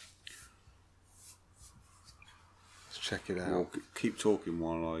means. Let's check it out. Well, keep talking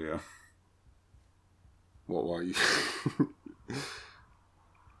while I... What were you...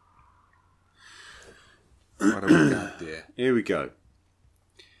 Why don't we go, dear? Here we go.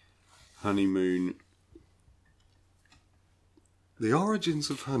 Honeymoon. The origins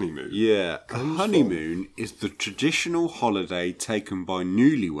of honeymoon. Yeah, a honeymoon is the traditional holiday taken by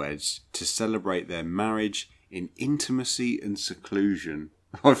newlyweds to celebrate their marriage in intimacy and seclusion.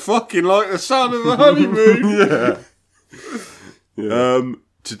 I fucking like the sound of a honeymoon. Yeah.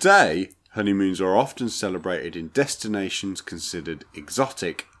 Today, honeymoons are often celebrated in destinations considered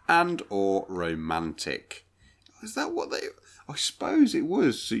exotic and or romantic. Is that what they... I suppose it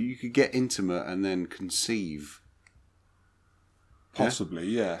was, so you could get intimate and then conceive. Possibly,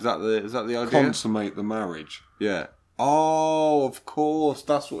 yeah. Is that the idea? Consummate the marriage. Yeah. Oh, of course.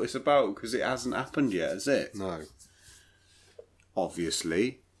 That's what it's about, because it hasn't happened yet, has it? No.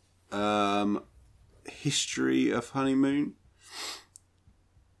 obviously. History of honeymoon.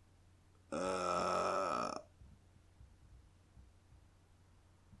 The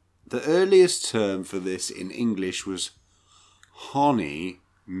earliest term for this in English was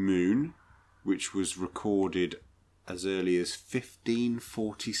honeymoon, which was recorded as early as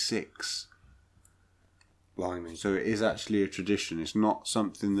 1546. Blimey. So it is actually a tradition. It's not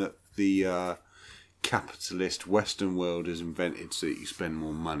something that the capitalist Western world has invented so that you spend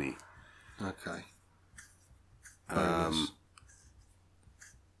more money. Okay.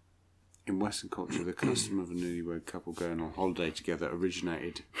 In Western culture, the custom of a newlywed couple going on holiday together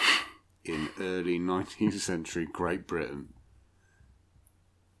originated in early 19th century Great Britain.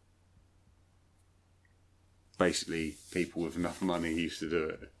 Basically, people with enough money used to do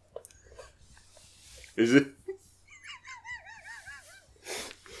it. Is it?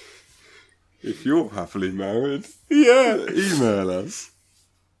 If you're happily married, Yeah. email us.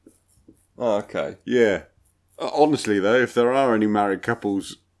 Oh, okay. Yeah. Honestly, though, if there are any married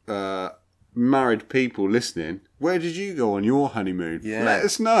couples, married people listening, where did you go on your honeymoon? Yeah. Let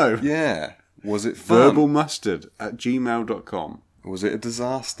us know. Yeah. Was it fun? Verbalmustard@gmail.com. Was it a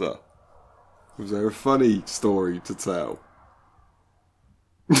disaster? Was there a funny story to tell?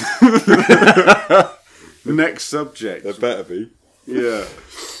 Next subject. There better be. Yeah.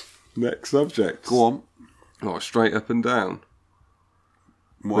 Next subject. Go on. What, straight up and down?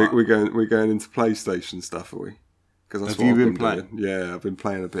 What? We're going into PlayStation stuff, are we? Because that's Have what you I've been doing. playing? Yeah, I've been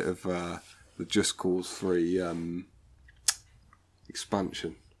playing a bit of the Just Cause 3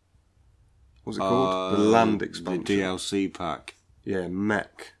 expansion. What's it called? The land expansion. The DLC pack. Yeah,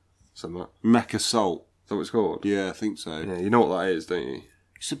 Mech. Something. Mech Assault. Is that what it's called? Yeah, I think so. Yeah, you know what that is, don't you?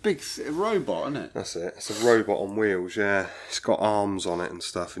 It's a big robot, isn't it? That's it. It's a robot on wheels, yeah. It's got arms on it and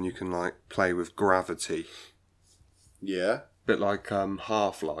stuff, and you can, like, play with gravity. Yeah. Bit like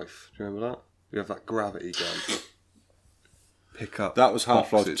Half-Life. Do you remember that? You have that gravity gun. Pick up That was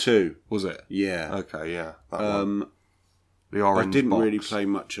Half-Life boxes. 2. Was it? Yeah. Okay, yeah. That one. The orange I didn't box. really play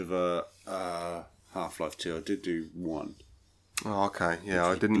much of Half-Life 2. I did do 1. Oh, okay. Yeah,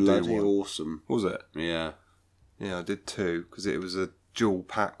 I didn't do Bloody one. awesome. Was it? Yeah. Yeah, I did 2, because it was a dual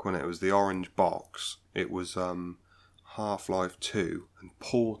pack when it was the orange box. It was Half-Life 2 and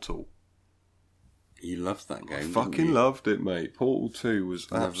Portal. You loved that game, I didn't fucking you? loved it, mate. Portal 2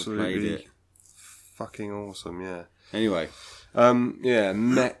 was Never absolutely played it. fucking awesome, yeah. Anyway. Yeah,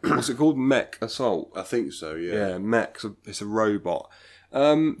 Mech. What's it called? Mech Assault. I think so, yeah. Yeah, Mech. It's a robot.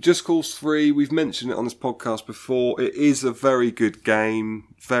 Just Cause 3, we've mentioned it on this podcast before. It is a very good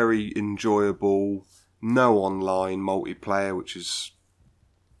game, very enjoyable. No online multiplayer, which is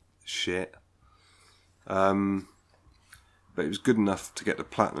shit. But it was good enough to get the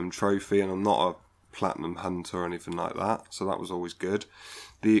Platinum Trophy, and I'm not a Platinum Hunter or anything like that, so that was always good.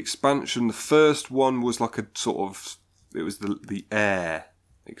 The expansion, the first one was like a sort of, it was the air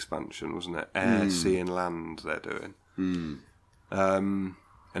expansion, wasn't it? Air, sea and land they're doing. And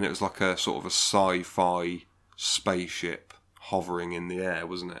it was like a sort of a sci-fi spaceship hovering in the air,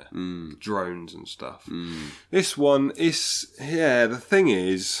 wasn't it? Drones and stuff. This one is, yeah, the thing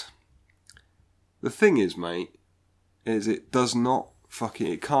is, mate, is it does not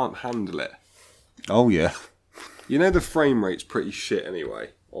it can't handle it. Oh, yeah. You know the frame rate's pretty shit anyway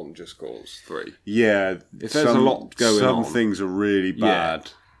on Just Cause 3. Yeah. If there's a lot going on. Some things are really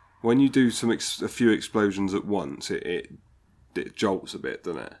bad. When you do a few explosions at once, it jolts a bit,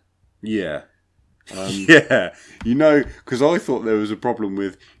 doesn't it? Yeah. Yeah. You know, because I thought there was a problem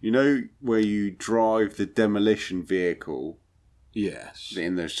with, you know, where you drive the demolition vehicle Yes.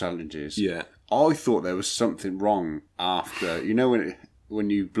 in those challenges. Yeah. I thought there was something wrong after, you know, when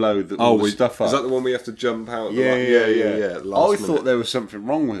you blow all the stuff up. Is that the one we have to jump out? Yeah. I Last thought there was something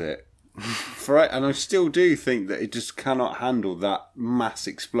wrong with it. And I still do think that it just cannot handle that mass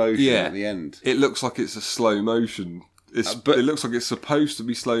explosion at the end. It looks like it's a slow motion. It looks like it's supposed to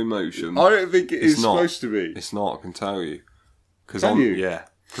be slow motion. I don't think it is not. supposed to be. It's not, I can tell you. Can you? Yeah.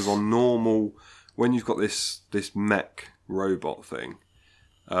 Because on normal, when you've got this mech robot thing,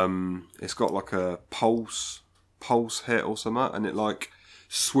 it's got like a pulse hit or something, and it like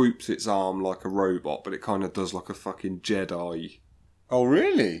swoops its arm like a robot, but it kind of does like a fucking Jedi. Oh,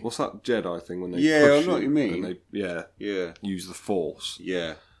 really? What's that Jedi thing when they Yeah, push I know what you mean. And they, use the Force.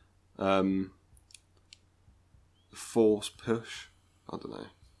 Yeah. The Force push? I don't know.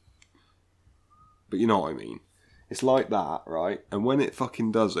 But you know what I mean. It's like that, right? And when it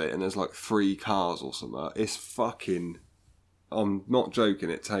fucking does it, and there's like 3 cars or something, it's fucking... I'm not joking,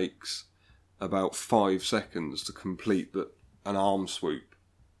 it takes about 5 seconds to complete an arm swoop,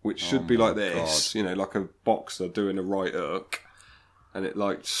 which should be like this, God. you know, like a boxer doing a right hook. and it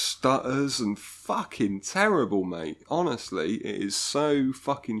like stutters and fucking terrible, mate. Honestly, it is so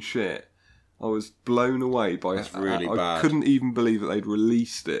fucking shit. I was blown away by it. That's really bad. I couldn't even believe that they'd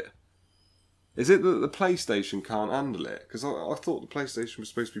released it. Is it that the PlayStation can't handle it? Because I thought the PlayStation was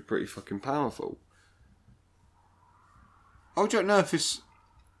supposed to be pretty fucking powerful. I don't know if it's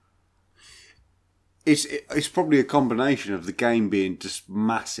probably a combination of the game being just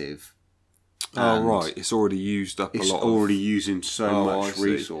massive. Oh right, it's already used up a lot. It's already using so much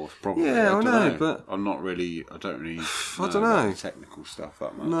resource. Probably. Yeah, I know, but I don't really I don't know about the technical stuff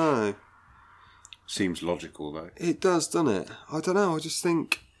that much. No, seems logical though. It does, doesn't it? I don't know. I just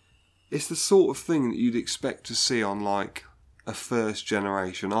think it's the sort of thing that you'd expect to see on like a first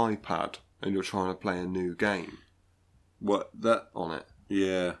generation iPad, and you're trying to play a new game. What that on it?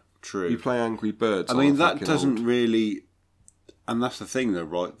 Yeah, true. You play Angry Birds. I mean, that doesn't really. And that's the thing, though,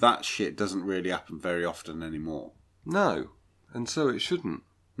 right? That shit doesn't really happen very often anymore. No, and so it shouldn't.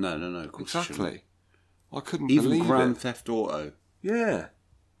 No, of course exactly. I couldn't even believe Grand it. Theft Auto. Yeah,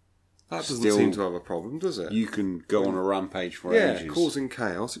 that doesn't seem to have a problem, does it? You can go on a rampage for ages. Yeah, causing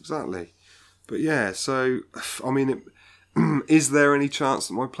chaos, exactly. But yeah, so I mean, is there any chance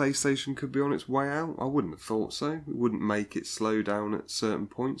that my PlayStation could be on its way out? I wouldn't have thought so. It wouldn't make it slow down at certain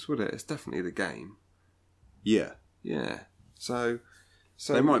points, would it? It's definitely the game. Yeah. Yeah. So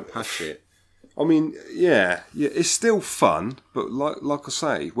they might patch it. I mean, yeah, it's still fun, but like I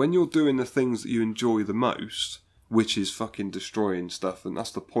say, when you're doing the things that you enjoy the most, which is fucking destroying stuff, and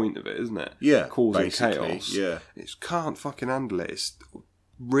that's the point of it, isn't it? Yeah, causing chaos. Yeah, it can't fucking handle it. It's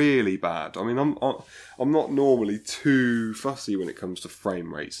really bad. I mean, I'm not normally too fussy when it comes to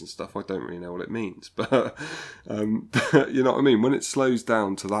frame rates and stuff. I don't really know what it means, but you know what I mean. When it slows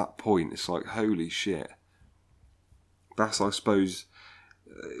down to that point, it's like holy shit. That's, I suppose,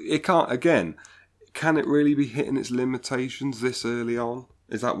 it can't, again, can it really be hitting its limitations this early on?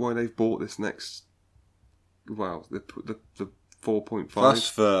 Is that why they've bought this next, well, the 4.5?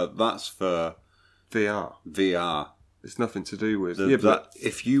 That's for VR. It's nothing to do with... but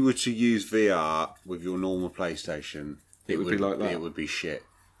if you were to use VR with your normal PlayStation, it would be like that. It would be shit,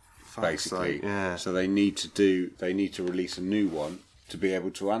 basically. Sake, yeah. So they need to release a new one to be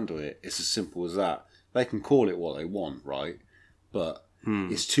able to handle it. It's as simple as that. They can call it what they want, right? But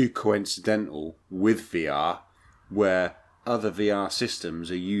it's too coincidental with VR, where other VR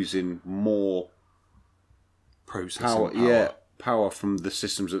systems are using more processing power from the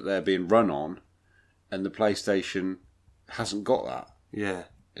systems that they're being run on, and the PlayStation hasn't got that. Yeah.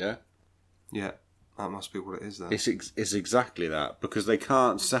 Yeah? Yeah. That must be what it is, then. It's exactly that, because they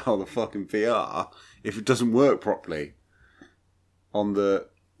can't sell the fucking VR if it doesn't work properly on the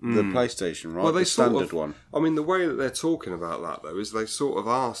PlayStation, right? Well, they the standard one. I mean, the way that they're talking about that, though, is they sort of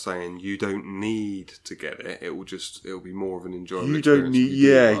are saying you don't need to get it. It'll be more of an enjoyable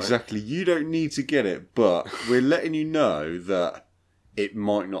experience. Exactly. You don't need to get it, but we're letting you know that it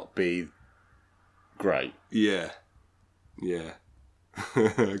might not be great. Yeah.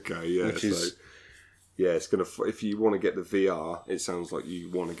 Okay, yeah. It's gonna. If you want to get the VR, it sounds like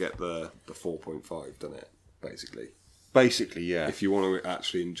you want to get the 4.5, doesn't it? Basically, yeah. If you want to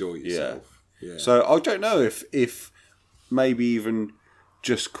actually enjoy yourself. Yeah. So I don't know if maybe even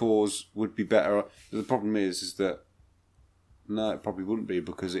Just Cause would be better. The problem is that no, it probably wouldn't be,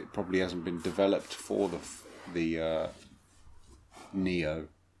 because it probably hasn't been developed for the Neo.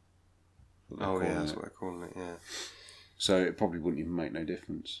 That's what they're calling it. Yeah. So it probably wouldn't even make no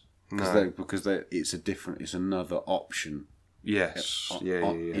difference because it's another option. Yes.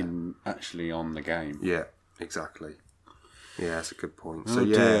 Actually on the game. Yeah. Exactly. Yeah, that's a good point. So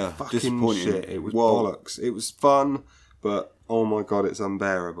dear. Fucking disappointing. shit. It was bollocks. It was fun, but oh my god, it's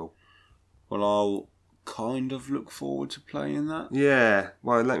unbearable. Well, I'll kind of look forward to playing that. Yeah.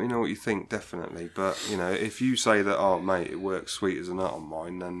 Well, let me know what you think, definitely. But you know, if you say that, oh mate, it works sweet as a nut on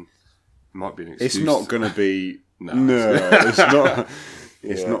mine, then it might be an excuse. It's not going to be. No, it's not.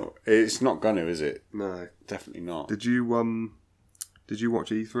 It's not going to, is it? No, definitely not. Did you watch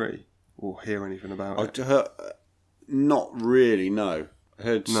E3 or hear anything about it? Not really. No, I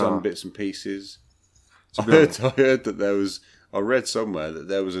heard some bits and pieces. I heard that there was. I read somewhere that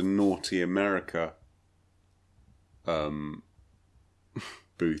there was a Naughty America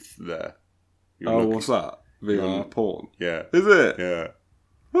booth there. What's that? VR porn. Yeah. Is it? Yeah.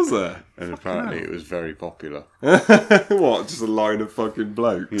 Was there? And apparently it was very popular. What? Just a line of fucking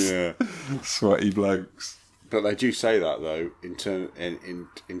blokes? Yeah. Sweaty blokes. But they do say that though, in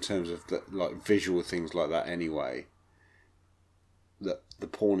terms of like visual things like that. Anyway, that the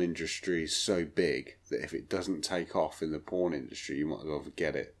porn industry is so big that if it doesn't take off in the porn industry, you might as well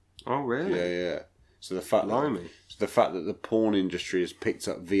forget it. Oh really? Yeah. So the fact Blimey. that the porn industry has picked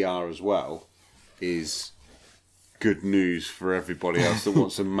up VR as well is good news for everybody else that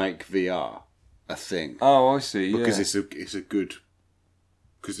wants to make VR a thing. Oh, I see. Because yeah. it's a good,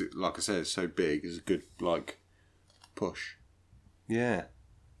 because like I said, it's so big. It's a good push. Yeah.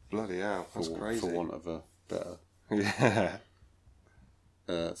 Bloody hell, that's crazy. For want of a better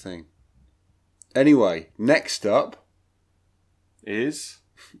thing. Anyway, next up is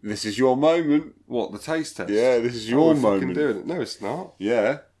this is your moment. what, the taste test? Yeah, this is your we're moment. fucking doing it. No, it's not.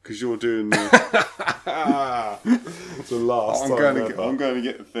 Yeah, because you're doing the. It's the last I'm going to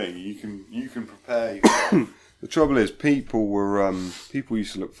get the thing. You can prepare. The trouble is, people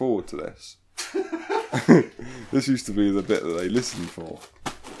used to look forward to this. This used to be the bit that they listened for,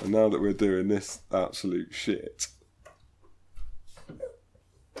 and now that we're doing this absolute shit,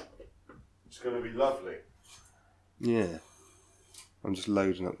 It's going to be lovely. yeah. I'm just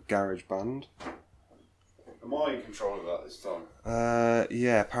loading up GarageBand. Am I in control of that this time?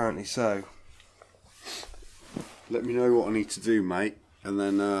 Yeah, apparently so. Let me know what I need to do, mate, and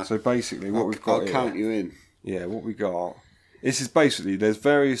then. So basically, what we've got I'll count you in. Yeah, what we got. This is basically, there's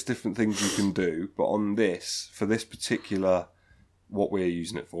various different things you can do, but on this, for this particular, what we're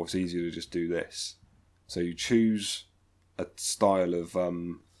using it for, it's easier to just do this. So you choose a style of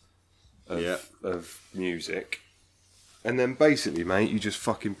music, and then basically, mate, you just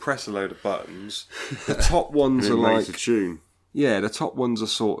fucking press a load of buttons. The top ones are like a tune. Yeah, the top ones are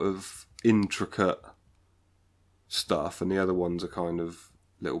sort of intricate stuff, and the other ones are kind of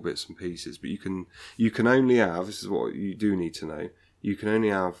little bits and pieces. But you can only have, this is what you do need to know, you can only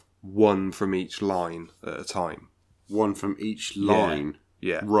have one from each line at a time. One from each line?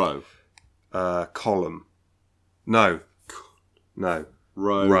 Yeah. Row? Column. No.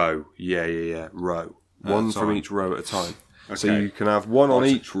 Row. Yeah. Row. One from each row at a time. Okay. So you can have one on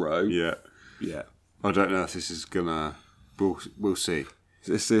each row. Yeah. Yeah. I don't know if this is gonna. We'll see.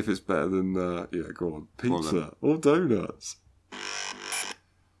 Let's see if it's better than go on. Pizza or donuts.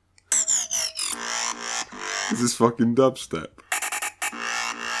 This is fucking dubstep.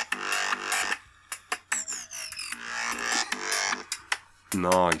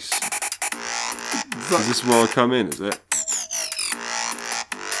 Nice. Is this where I come in, is it?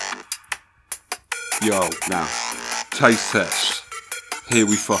 Yo, Now. taste test. Here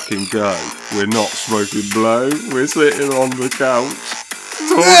we fucking go. We're not smoking blow. We're sitting on the couch.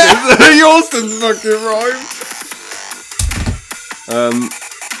 Talking. Yours didn't fucking rhyme.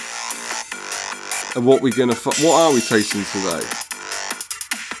 And what are we tasting today?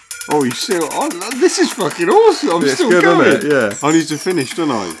 Oh, you see? This is fucking awesome. I'm It's still good, going. isn't it? Yeah. I need to finish,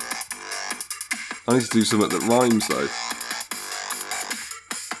 don't I? I need to do something that rhymes though.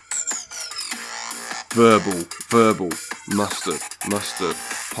 Verbal, mustard,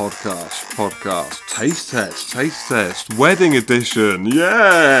 podcast, taste test, wedding edition,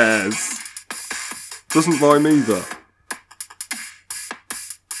 yes! Doesn't rhyme either.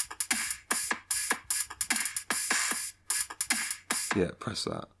 Yeah, press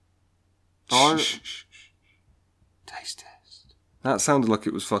that. Shh. Taste test. That sounded like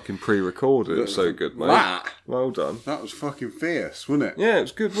it was fucking pre-recorded. It was so good, mate. That? Well done. That was fucking fierce, wasn't it? Yeah, it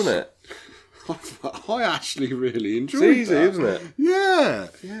was good, wasn't it? I actually really enjoyed It's easy, that. isn't it? Yeah.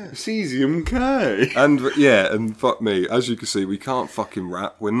 It's easy, okay. And fuck me, as you can see, we can't fucking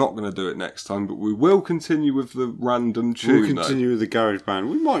rap. We're not going to do it next time, but we will continue with the random tune. We'll continue with the garage band.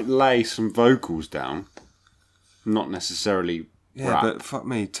 We might lay some vocals down, not necessarily rap. But fuck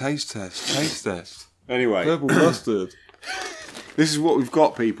me, taste test. Anyway, Purple mustard. this is what we've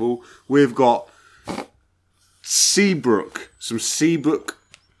got, people. We've got some Seabrook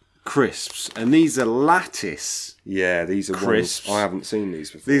crisps, and these are lattice. Yeah, these are crisps. ones I haven't seen these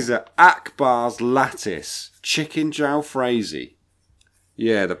before. These are Akbar's lattice chicken jalfrezi.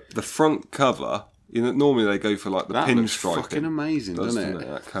 Yeah, the front cover. You know, normally they go for like the That looks pinstripe. fucking amazing, doesn't it?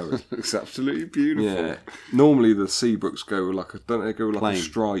 That cover. Looks absolutely beautiful. Yeah. Normally the Seabrooks go with don't they go with Plain. a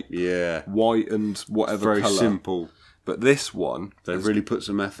stripe? Yeah. White and whatever Very colour. simple. But this one, They've really put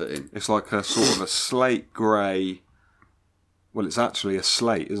some effort in. it's like a sort of a slate grey. Well, it's actually a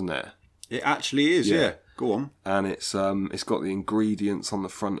slate, isn't it? It actually is, yeah. Go on. And it's got the ingredients on the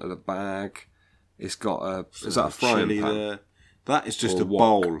front of the bag. It's got is that a frying chili pan? there. That is just Or a wok?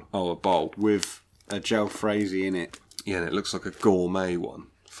 bowl Oh, a bowl. with a jalfrezi in it. Yeah, and it looks like a gourmet one.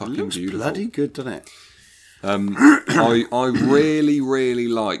 Fucking Looks beautiful. bloody good, doesn't it? I really, really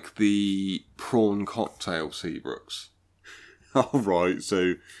like the prawn cocktail Seabrooks. All right,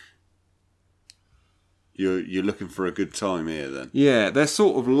 so you're looking for a good time here, then. Yeah, they're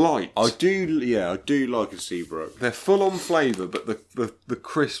sort of light. I do like a Seabrook. They're full on flavour, but the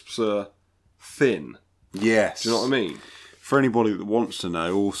crisps are thin. Yes. Do you know what I mean? For anybody that wants to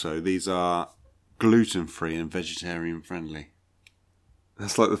know, also, these are gluten-free and vegetarian-friendly.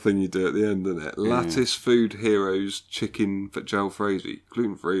 That's like the thing you do at the end, isn't it? Yeah. Lattice Food Heroes chicken jalfrezi,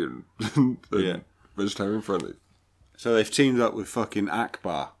 gluten-free and vegetarian-friendly. So they've teamed up with fucking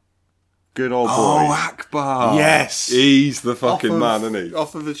Akbar. Good old boy. Oh, Akbar! Yes! He's the fucking man, isn't he?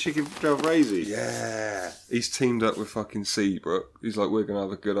 Off of the chicken jalfrezi. Yeah. He's teamed up with fucking Seabrook. He's like, we're going to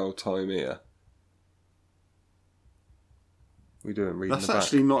have a good old time here. We doing reading That's the back?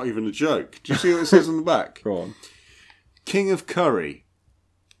 actually not even a joke. Do you see what it says on the back? Go on. King of Curry.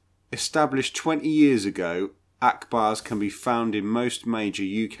 Established 20 years ago, Akbars can be found in most major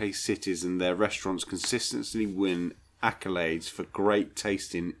UK cities and their restaurants consistently win accolades for great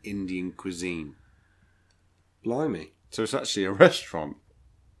tasting Indian cuisine. Blimey. So it's actually a restaurant.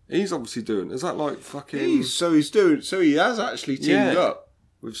 He's obviously doing... Is that like fucking... So he has actually teamed up.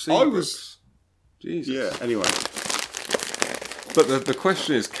 With Seabrooks. Jesus. Yeah, anyway. But the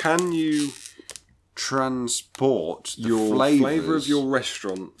question is, can you Transport the your flavours flavour of your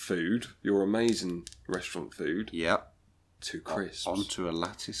restaurant food, your amazing restaurant food, Yep. to crisps, Onto a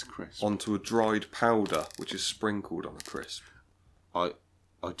lattice crisp. onto a dried powder, which is sprinkled on a crisp? I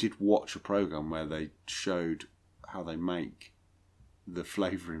did watch a programme where they showed how they make the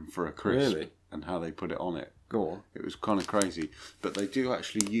flavouring for a crisp. Really? And how they put it on it. Go on. It was kind of crazy. But they do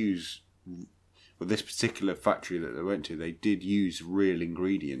actually use... With this particular factory that they went to, they did use real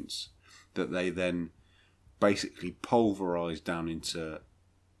ingredients that they then basically pulverised down into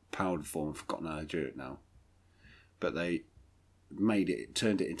powder form. I've forgotten how to do it now. But they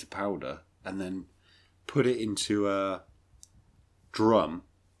turned it into powder and then put it into a drum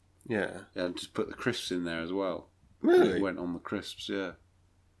Yeah. and just put the crisps in there as well. Really? It went on the crisps, yeah.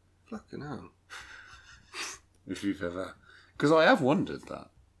 Fucking hell. If you've ever... Because I have wondered that.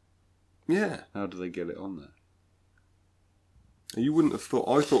 Yeah. How do they get it on there? You wouldn't have thought...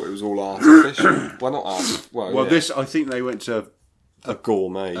 I thought it was all artificial. Well, not artificial. Well, yeah. this, I think they went to A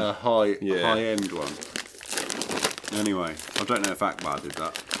gourmet. a high-end one. Anyway, I don't know if Akbar did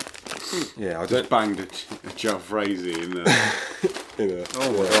that. yeah, I Just don't... banged a jalfrezi in there. In a,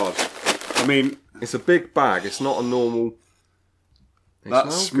 Oh my god. I mean, It's a big bag. It's not a normal... It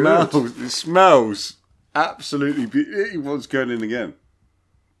that smells good. smells. It smells absolutely beautiful. It wants going in again.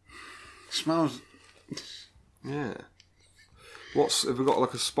 It smells. Yeah. Have we got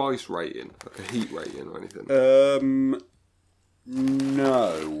like a spice rating? Like a heat rating or anything?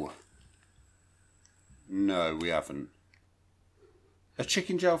 No. No, we haven't. A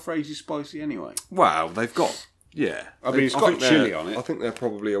chicken jalfrezi spicy anyway. Wow, they've got... Yeah. I mean, it's got think chilli they're- on it. I think they're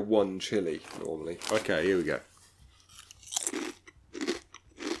probably a 1 chilli normally. Okay, here we go.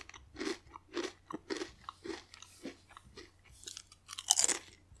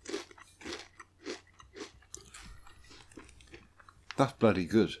 That's bloody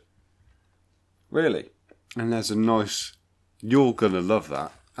good. Really? And there's a nice... You're going to love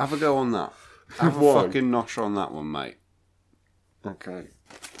that. Have a go on that. Have a Why? fucking nosh on that one, mate. Okay.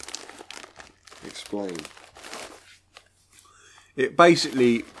 Explain. It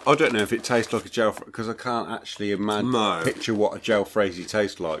basically... I don't know if it tastes like a jalfrezi, because I can't actually picture what a jalfrezi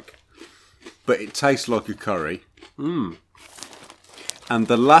tastes like. But it tastes like a curry. And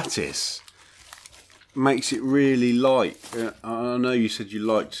the lattice makes it really light. I know you said you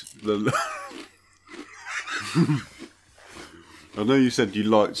liked the... I know you said you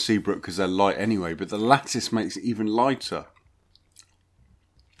liked Seabrook because they're light anyway, but the lattice makes it even lighter.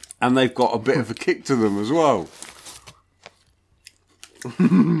 And they've got a bit of a kick to them as well.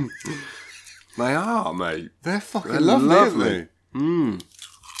 They are, mate. They're fucking They're lovely. lovely.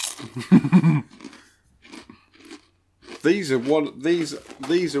 These are one of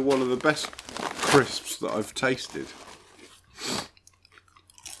the best crisps that I've tasted.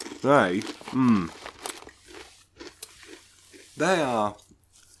 They are...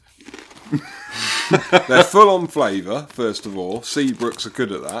 They're full on flavour, first of all. Seabrooks are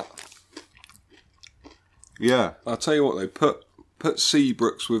good at that. Yeah. I'll tell you what, they put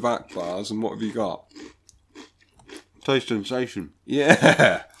Seabrooks with Akbars, and what have you got? Taste sensation.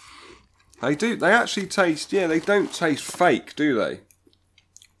 Yeah. They do. They actually taste... Yeah, they don't taste fake, do they?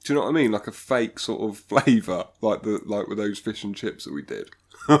 Do you know what I mean? Like a fake sort of flavour, like with those fish and chips that we did.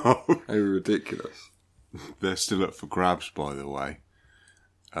 They were ridiculous. They're still up for grabs, by the way.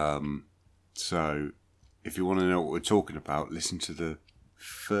 So, if you want to know what we're talking about, listen to the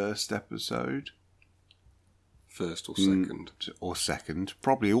first episode. First or second. Or second.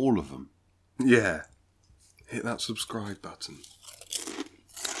 Probably all of them. Yeah. Hit that subscribe button.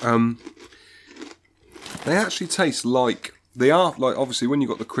 They actually taste like They are, like, obviously when you've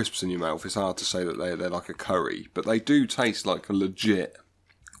got the crisps in your mouth, it's hard to say that they're like a curry, but they do taste like a legit.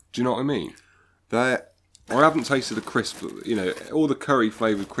 Do you know what I mean? I haven't tasted a crisp, you know, all the curry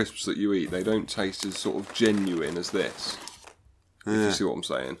flavoured crisps that you eat, they don't taste as sort of genuine as this. If you see what I'm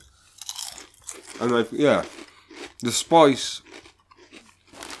saying. And the spice,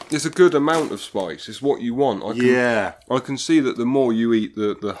 it's a good amount of spice. It's what you want. I can see that the more you eat,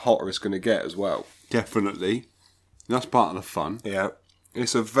 the hotter it's going to get as well. Definitely. That's part of the fun. Yeah.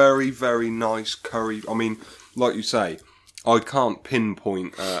 It's a very, very nice curry. I mean, like you say, I can't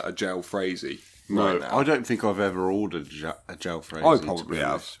pinpoint a jalfrezi. No, right now. I don't think I've ever ordered a jalfrezi. I probably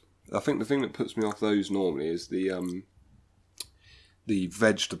have. I think the thing that puts me off those normally is the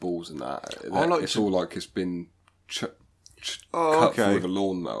vegetables and that. It's all like it's been cut through with a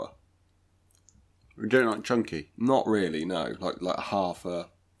lawnmower. You don't like chunky? Not really, no. Like half a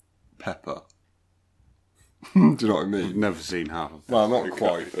pepper. Do you know what I mean? I've never seen half of Well, not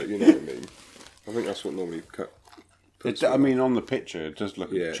quite, but you know what I mean. I think that's what normally I mean, on the picture, it does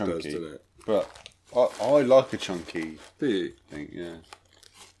look chunky. It does, doesn't it? But I like a chunky Do you? thing, yeah.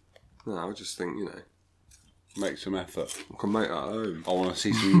 No, I just think, you know, Make some effort. I can make that at home. I want to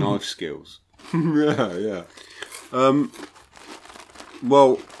see some knife skills. Yeah.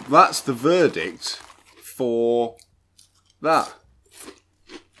 Well, that's the verdict for that.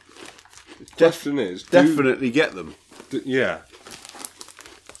 Question is, Definitely get them. do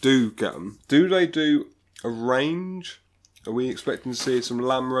get them. Do they do a range? Are we expecting to see some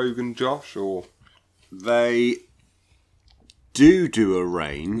lamb Rogan Josh or They do a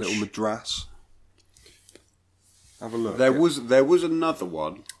range. little Madras? Have a look. There was another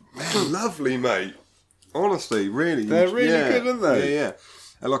one. They're lovely, mate. Honestly, really. They're really good, aren't they? Yeah.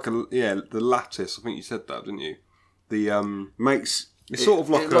 The lattice. I think you said that, didn't you? The Makes It's sort of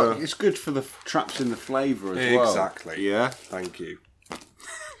like it's good for the traps in the flavour as well. Exactly. Yeah. Thank you.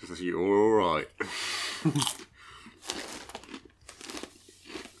 You're all right.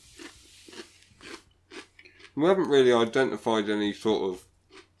 We haven't really identified any sort of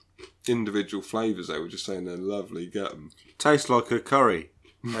individual flavours though. We're just saying they're lovely. Get them. Tastes like a curry.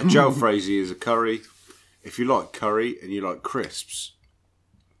 A jalfrezi is a curry. If you like curry and you like crisps,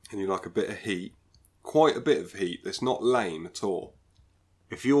 And you like a bit of heat, quite a bit of heat. It's not lame at all.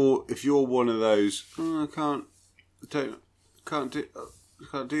 if you're one of those, I can't do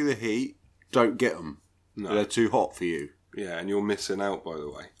the heat. Don't get them. No. They're too hot for you. Yeah, and you're missing out, by the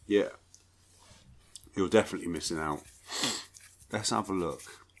way. Yeah, you're definitely missing out. Let's have a look.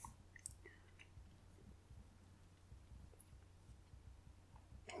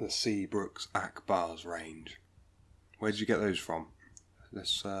 The Seabrooks Akbar's range. Where did you get those from?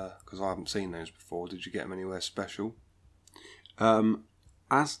 Let's, because I haven't seen those before. Did you get them anywhere special?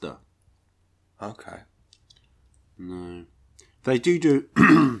 Asda. Okay. No. They do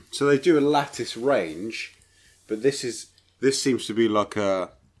so they do a lattice range, but this seems to be like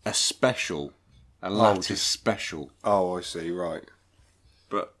a special, a lattice special. Oh, I see. Right.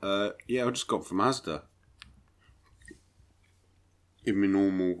 But yeah, I just got from Asda in my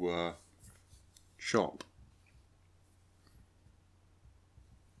normal shop.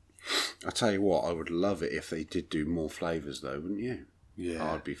 I tell you what, I would love it if they did do more flavours, though, wouldn't you?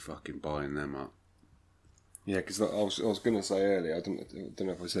 Yeah. I'd be fucking buying them up. Yeah, because I was going to say earlier. I don't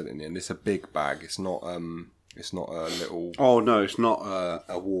know if I said it in the end. It's a big bag. It's not a little. Oh no, it's not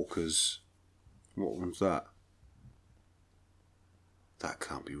a Walker's. What one's that? That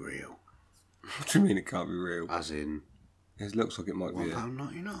can't be real. What do you mean it can't be real? As in, It looks like it might be.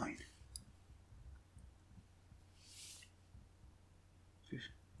 £1.99.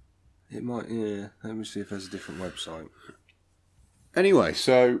 It might. Yeah. Let me see if there's a different website. Anyway,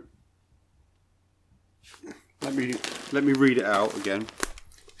 so let me read it out again.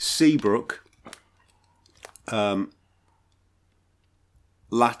 Seabrook,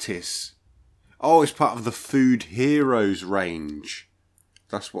 lattice. Oh, it's part of the Food Heroes range.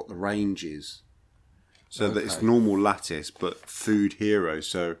 That's what the range is. So that it's normal lattice, but Food Heroes.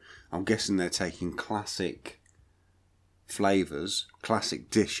 So I'm guessing they're taking classic flavours,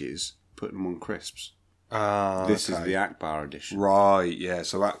 classic dishes, putting them on crisps. This is the Akbar edition. Right, yeah.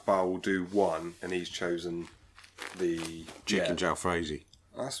 So Akbar will do one, and he's chosen the Chicken jalfrezi.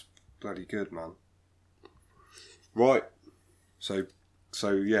 That's bloody good, man. Right. So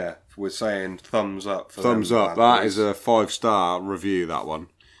yeah, we're saying thumbs up for Thumbs them, up. man. That is a 5-star review, that one.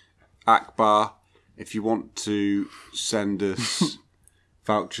 Akbar, if you want to send us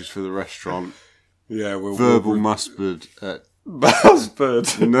vouchers for the restaurant, verbal mustard at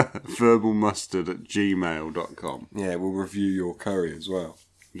verbal mustard at gmail.com. Yeah, we'll review your curry as well.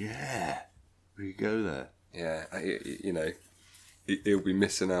 Yeah. We go there. Yeah, he'll be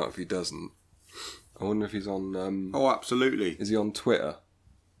missing out if he doesn't. I wonder if he's on. Oh, absolutely. Is he on Twitter?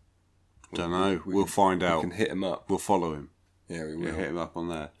 Don't know. We'll find out. We can hit him up. We'll follow him. Yeah, we will. We'll hit him up on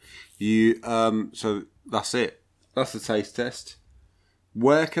there. So that's it. That's the taste test.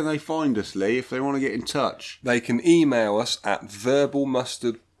 Where can they find us, Lee, if they want to get in touch? They can email us at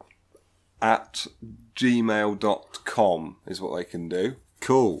verbalmustard@gmail.com is what they can do.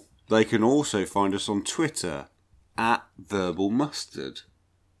 Cool. They can also find us on Twitter at verbalmustard.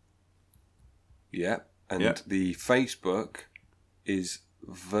 Yeah, and the Facebook is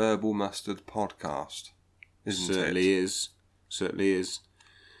Verbal Mustard Podcast, isn't Certainly it? Certainly is.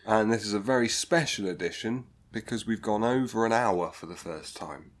 And this is a very special edition because we've gone over an hour for the first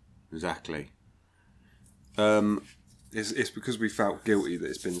time. Exactly. It's because we felt guilty that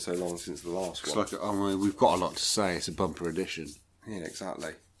it's been so long since the last one. We've got a lot to say. It's a bumper edition. Yeah,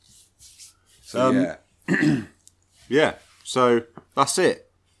 exactly. So, Yeah, so that's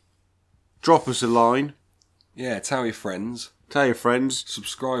it. Drop us a line. Yeah, tell your friends. Tell your friends.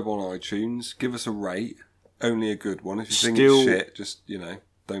 Subscribe on iTunes. Give us a rate. Only a good one. If you think it's shit, just,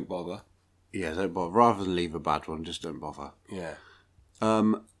 don't bother. Yeah, don't bother. Rather than leave a bad one, just don't bother. Yeah.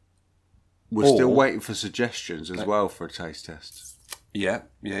 We're still waiting for suggestions as well for a taste test. Yeah.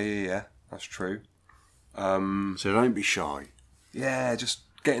 That's true. So don't be shy. Yeah, just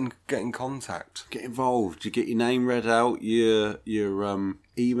get in contact. Get involved. You get your name read out, your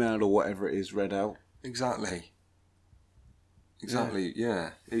email or whatever it is read out. Exactly.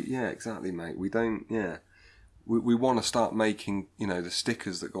 Yeah. Yeah, exactly, mate. We don't. Yeah. We want to start making, the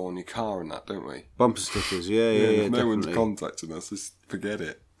stickers that go on your car and that, don't we? Bumper stickers, yeah, if no definitely. one's contacting us, just forget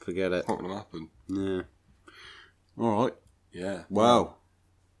it. Forget it. It's not going to happen. Yeah. All right. Yeah. Wow.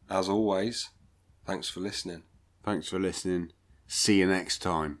 As always, thanks for listening. Thanks for listening. See you next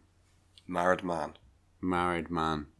time. Married man. Married man.